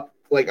a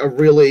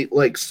really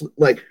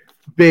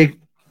big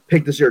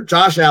pick this year.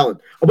 Josh Allen,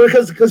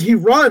 because he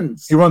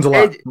runs a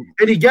lot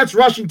and he gets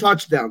rushing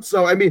touchdowns.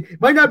 So I mean,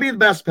 might not be the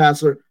best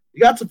passer.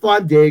 You got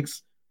Stephon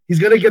Diggs. He's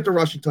gonna get the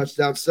rushing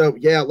touchdowns. So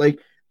yeah,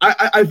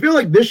 I feel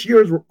like this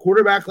year's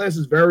quarterback class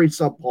is very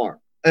subpar.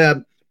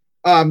 And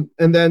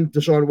then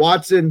Deshaun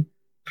Watson,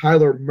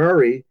 Kyler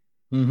Murray,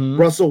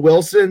 Russell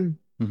Wilson,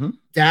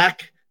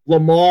 Dak,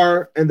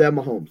 Lamar, and then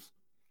Mahomes,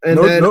 and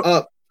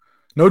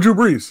no Drew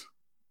Brees.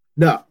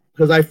 No,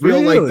 because I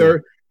feel like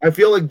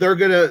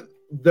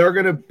they're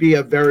gonna be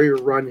a very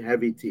run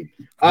heavy team.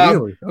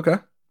 Really? Okay.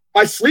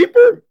 My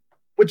sleeper,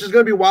 which is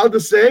gonna be wild to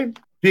say,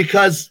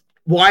 because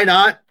why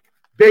not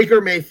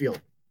Baker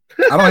Mayfield?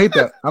 I don't hate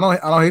that. I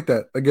don't hate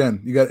that.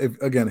 Again, you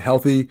got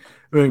healthy,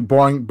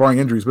 barring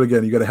injuries, but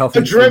again, you got a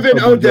healthy,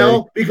 driven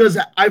Odell because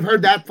I've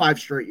heard that 5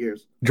 straight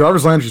years.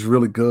 Jarvis Landry's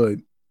really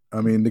good. I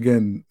mean,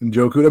 again,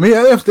 Njoku. I mean,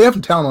 they have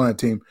some talent on that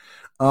team.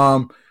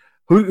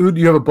 Who do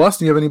you have a bust?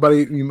 Do you have anybody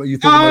you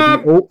think might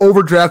be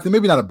overdrafted?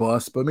 Maybe not a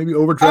bust, but maybe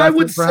overdrafted. I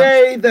would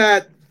say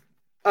that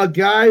a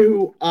guy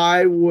who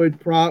I would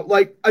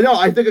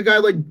I think a guy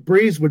like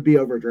Breeze would be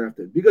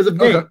overdrafted because of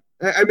name.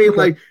 I mean,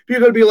 people are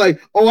going to be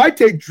like, oh, I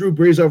take Drew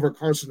Brees over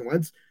Carson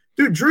Wentz.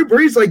 dude, Drew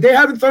Brees, like they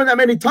haven't thrown that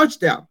many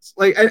touchdowns.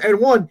 Like, and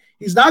one,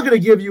 he's not going to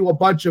give you a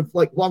bunch of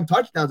like long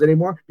touchdowns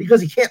anymore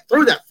because he can't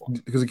throw that far.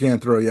 Because he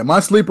can't throw. Yeah, my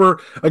sleeper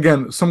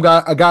again.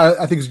 A guy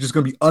I think is just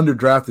going to be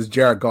underdrafted is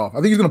Jared Goff. I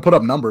think he's going to put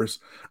up numbers,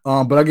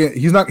 but again,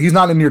 he's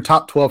not in your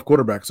top 12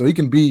 quarterback. So you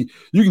can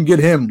get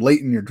him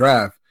late in your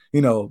draft.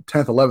 10th,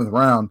 11th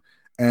round.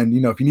 And,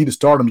 if you need to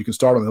start him, you can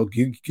start him.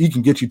 He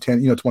can get you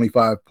 10,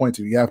 25 points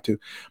if you have to.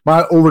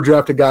 My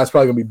overdrafted guy is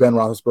probably going to be Ben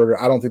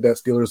Roethlisberger. I don't think that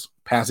Steelers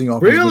passing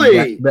off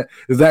really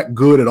is that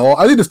good at all.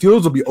 I think the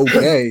Steelers will be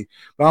okay,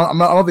 but I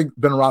don't think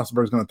Ben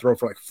Roethlisberger is going to throw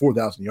for like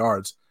 4,000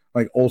 yards,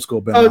 like old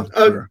school Ben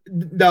Roethlisberger.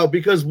 No,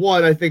 because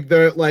one, I think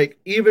they're like,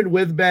 even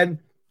with Ben,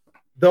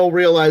 they'll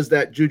realize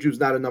that Juju's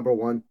not a number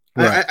one.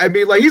 Right. I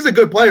mean, like, he's a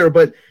good player,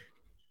 but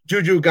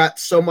Juju got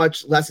so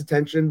much less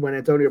attention when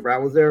Antonio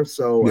Brown was there.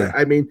 So, yeah.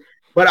 I mean,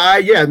 but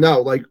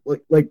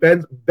like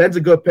Ben's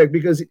a good pick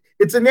because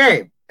it's a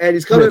name and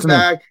he's coming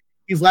back.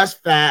 He's less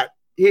fat.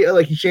 He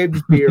shaved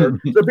his beard.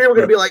 So people are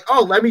going to be like,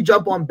 oh, let me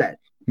jump on Ben.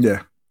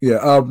 Yeah.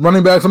 Yeah.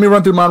 Running backs. Let me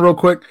run through mine real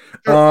quick.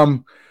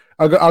 Sure.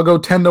 I'll go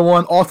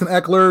 10-1. Austin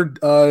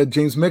Eckler,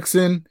 James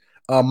Mixon,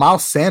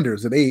 Miles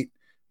Sanders at 8,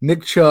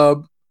 Nick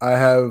Chubb. I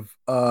have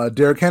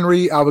Derrick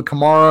Henry, Alvin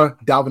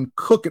Kamara, Dalvin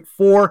Cook at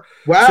 4.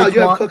 Wow, you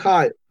have Cook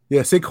high.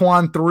 Yeah,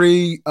 Saquon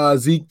 3,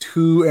 Zeke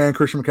 2, and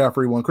Christian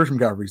McCaffrey 1. Christian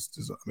McCaffrey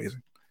is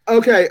amazing.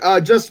 Okay,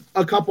 just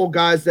a couple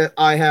guys that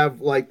I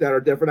have like that are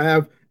different. I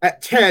have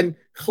at 10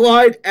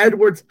 Clyde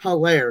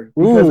Edwards-Helaire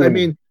because I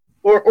mean,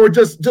 or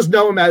just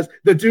know him as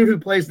the dude who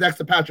plays next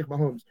to Patrick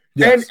Mahomes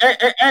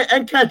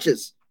and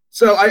catches.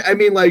 So I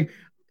mean, like,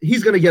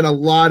 he's going to get a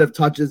lot of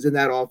touches in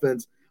that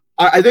offense.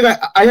 I think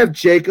I have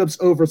Jacobs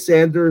over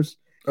Sanders,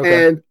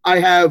 and I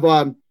have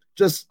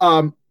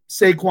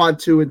Saquon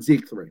 2 and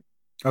Zeke 3.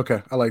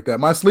 Okay, I like that.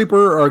 My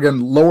sleeper, or again,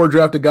 lower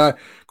drafted guy,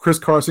 Chris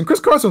Carson. Chris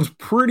Carson's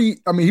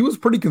he was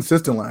pretty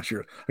consistent last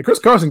year. Like Chris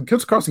Carson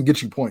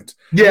gets you points.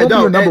 Yeah, he'll be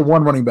your number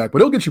one running back, but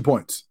he'll get you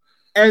points.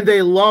 And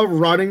they love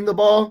running the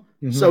ball,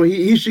 so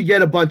he should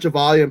get a bunch of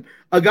volume.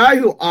 A guy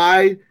who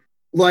I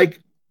like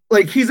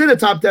he's in the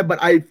top 10,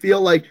 but I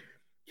feel like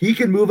he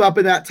can move up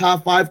in that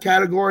top 5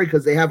 category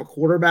because they have a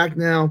quarterback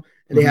now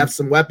and they have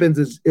some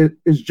weapons.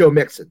 Is Joe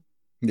Mixon?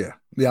 Yeah,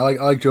 I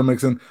like Joe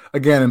Mixon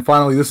again. And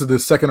finally, this is the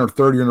second or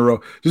third year in a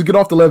row. Just get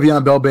off the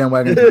Le'Veon Bell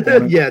bandwagon.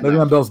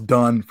 Le'Veon Bell's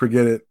done.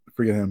 Forget it.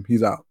 Forget him.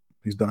 He's out.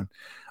 He's done.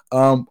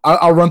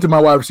 I'll run through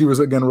my wide receivers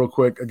again real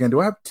quick. Again,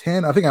 do I have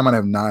 10? I think I might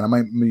have 9. I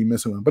might be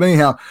missing one. But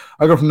anyhow,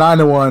 I go from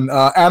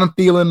 9-1. Adam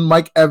Thielen,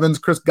 Mike Evans,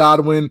 Chris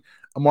Godwin,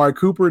 Amari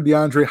Cooper,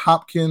 DeAndre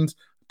Hopkins,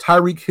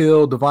 Tyreek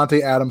Hill,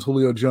 Devontae Adams,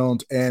 Julio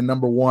Jones, and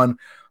number 1,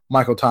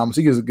 Michael Thomas.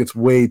 He gets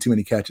way too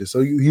many catches, so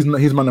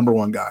he's my number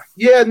 1 guy.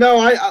 Yeah, no,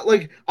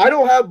 I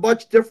don't have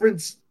much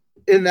difference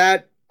in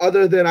that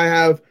other than I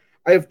have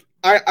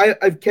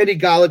Kenny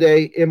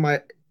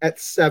Galladay at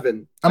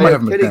 7. I might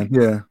have him at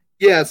 10.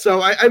 Yeah.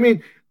 So I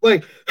mean,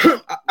 like,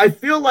 I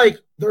feel like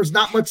there's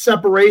not much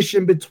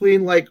separation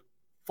between like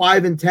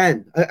 5 and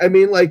 10. I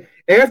mean, like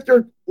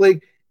after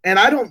like, and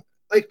I don't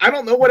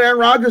know what Aaron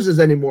Rodgers is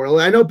anymore.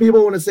 Like, I know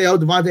people want to say, oh,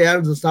 Devontae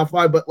Adams is top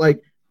 5, but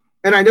like,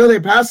 and I know they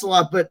pass a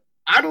lot, but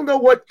I don't know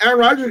what Aaron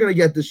Rodgers is going to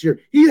get this year.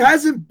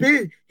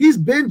 He's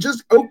been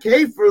just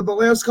okay for the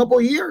last couple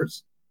of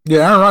years.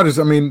 Yeah, Aaron Rodgers,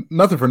 I mean,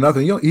 nothing for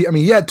nothing.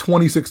 He had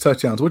 26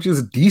 touchdowns, which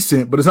is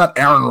decent, but it's not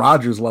Aaron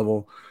Rodgers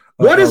level.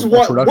 What's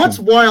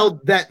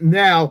wild that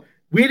now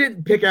we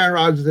didn't pick Aaron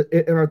Rodgers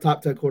in our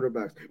top 10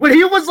 quarterbacks. When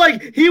he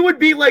would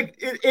be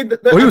like in the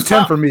he was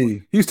 10 for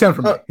me. He was 10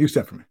 for me. He was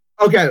 10 for me.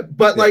 Okay,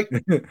 but like,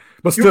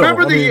 but still, you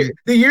remember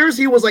the years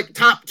he was like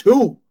top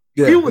 2?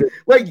 Yeah,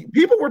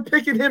 people were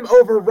picking him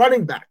over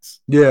running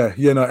backs. Yeah,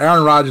 no,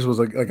 Aaron Rodgers was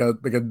like a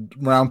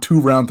round 2,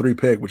 round 3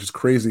 pick, which is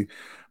crazy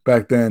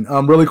back then.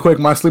 Really quick,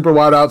 my sleeper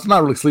wideouts,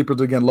 not really sleepers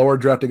again, lower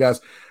drafted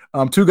guys.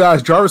 2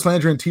 guys, Jarvis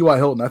Landry and T.Y.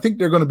 Hilton. I think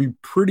they're going to be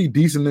pretty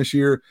decent this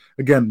year.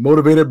 Again,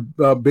 motivated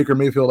Baker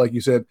Mayfield, like you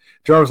said.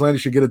 Jarvis Landry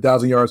should get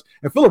 1,000 yards,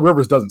 and Phillip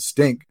Rivers doesn't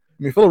stink.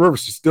 I mean, Phillip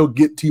Rivers should still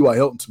get T.Y.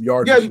 Hilton some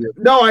yards this year.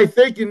 No, I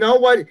think, you know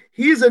what?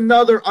 He's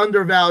another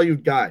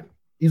undervalued guy.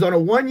 He's on a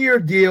 1-year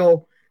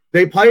deal.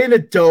 They play in a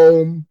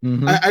dome.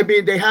 I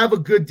mean, they have a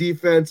good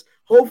defense.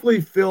 Hopefully,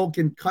 Phil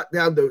can cut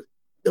down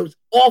those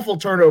awful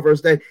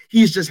turnovers that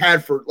he's just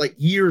had for like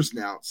years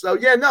now. So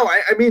yeah, no,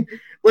 I mean,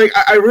 like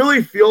I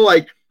really feel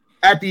like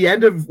at the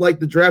end of like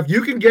the draft,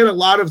 you can get a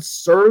lot of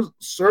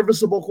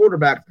serviceable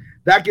quarterbacks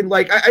that can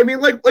like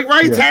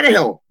Ryan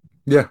Tannehill.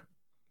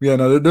 Yeah,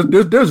 no,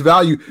 there's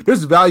value.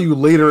 There's value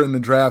later in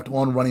the draft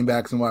on running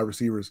backs and wide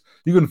receivers.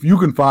 You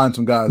can find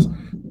some guys,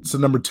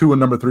 some number 2 and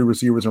number 3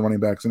 receivers and running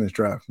backs in this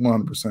draft,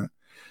 100%.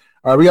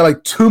 All right, we got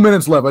like 2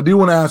 minutes left. I do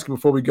want to ask you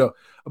before we go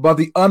about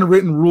the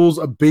unwritten rules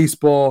of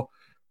baseball.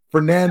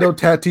 Fernando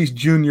Tatis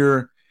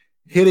Jr.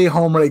 hit a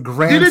home run, a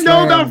grand slam. Didn't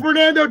know about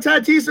Fernando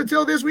Tatis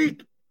until this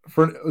week.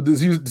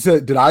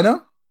 Did I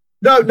know?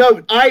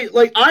 No,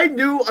 I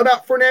knew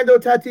about Fernando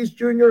Tatis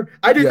Jr.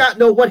 I did not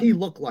know what he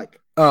looked like.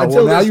 Oh,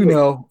 well, now you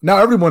know. Now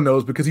everyone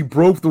knows because he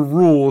broke the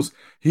rules.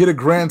 He hit a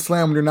grand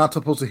slam when you're not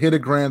supposed to hit a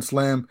grand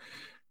slam.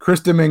 Chris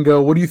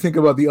Domingo, what do you think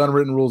about the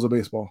unwritten rules of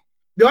baseball?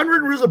 The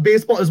unwritten rules of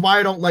baseball is why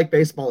I don't like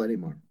baseball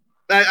anymore.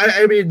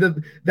 I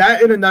mean,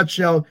 that in a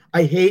nutshell,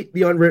 I hate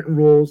the unwritten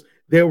rules.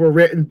 They were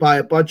written by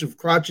a bunch of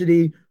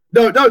crotchety.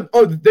 They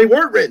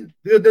weren't written.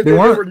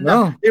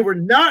 They were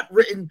not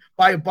written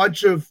by a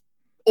bunch of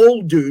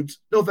old dudes.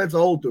 No offense to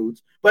old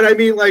dudes, but I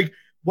mean, like,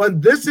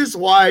 when this is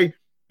why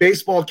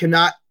baseball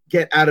cannot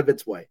get out of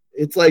its way.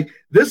 It's like,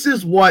 this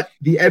is what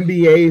the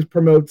NBA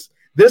promotes.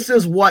 This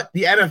is what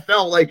the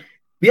NFL, like,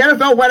 the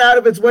NFL went out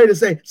of its way to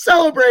say,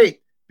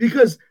 celebrate,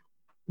 because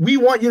we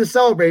want you to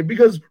celebrate.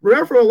 Because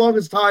remember, for the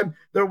longest time,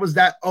 there was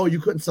that, oh, you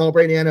couldn't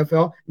celebrate in the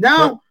NFL.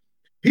 Now,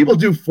 people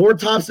do Four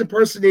Tops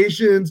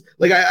impersonations.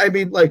 Like, I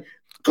mean, like,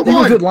 come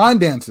on. Did line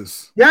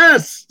dances.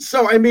 Yes.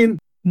 So, I mean,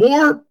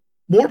 more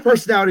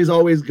personality is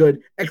always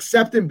good,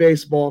 except in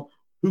baseball,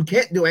 who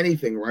can't do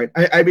anything, right?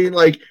 I mean,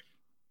 like,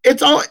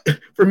 it's all,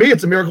 for me,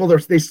 it's a miracle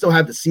they still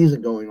have the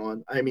season going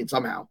on. I mean,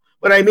 somehow.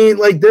 But I mean,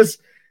 like, this,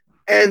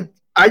 and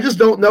I just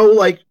don't know,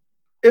 like,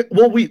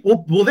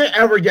 will they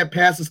ever get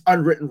past this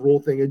unwritten rule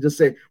thing and just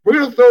say, we're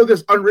going to throw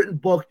this unwritten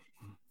book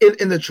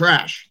in the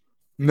trash?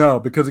 No,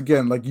 because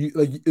again,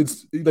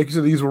 it's like you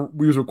said, these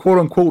were quote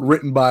unquote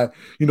written by,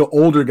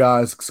 older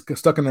guys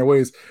stuck in their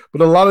ways,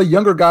 but a lot of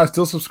younger guys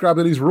still subscribe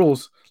to these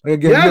rules. Like,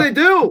 again, they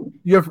do.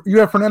 You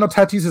have Fernando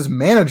Tatis's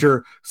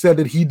manager said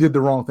that he did the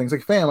wrong things.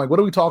 Like, fam, like, what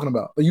are we talking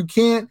about? Like, you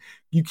can't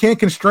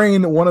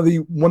constrain one of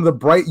the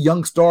bright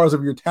young stars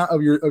of your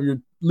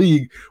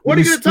league. What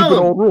are you going to tell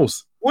him? Old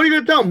rules. What are you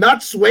going to tell him?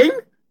 Not swing?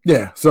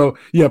 Yeah. So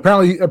yeah,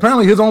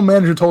 apparently his own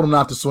manager told him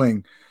not to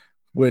swing,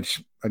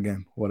 which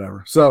again,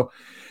 whatever. So.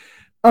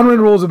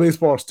 Unwritten rules of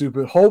baseball are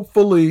stupid.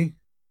 Hopefully,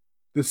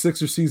 the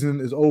Sixers season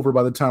is over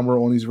by the time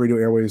we're on these radio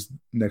airways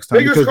next time.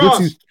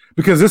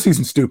 Because this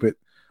season's stupid.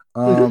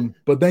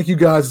 But thank you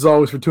guys, as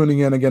always, for tuning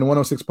in. Again,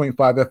 106.5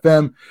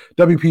 FM,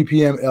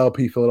 WPPM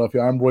LP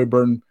Philadelphia. I'm Roy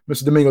Burton.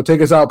 Mr. Domingo,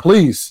 take us out,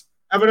 please.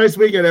 Have a nice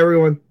weekend,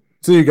 everyone.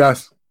 See you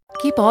guys.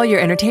 Keep all your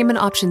entertainment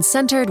options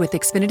centered with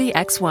Xfinity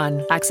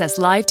X1. Access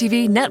live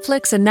TV,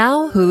 Netflix, and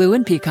now Hulu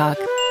and Peacock.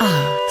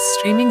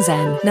 Streaming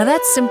Zen. Now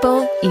that's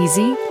simple,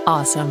 easy,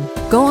 awesome.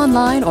 Go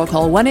online or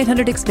call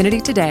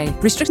 1-800-XFINITY today.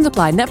 Restrictions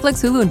apply.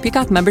 Netflix, Hulu, and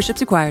Peacock memberships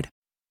required.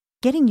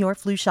 Getting your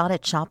flu shot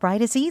at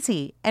ShopRite is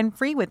easy and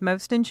free with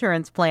most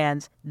insurance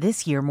plans.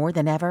 This year more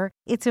than ever,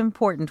 it's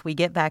important we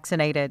get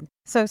vaccinated.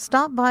 So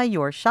stop by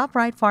your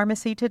ShopRite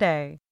pharmacy today.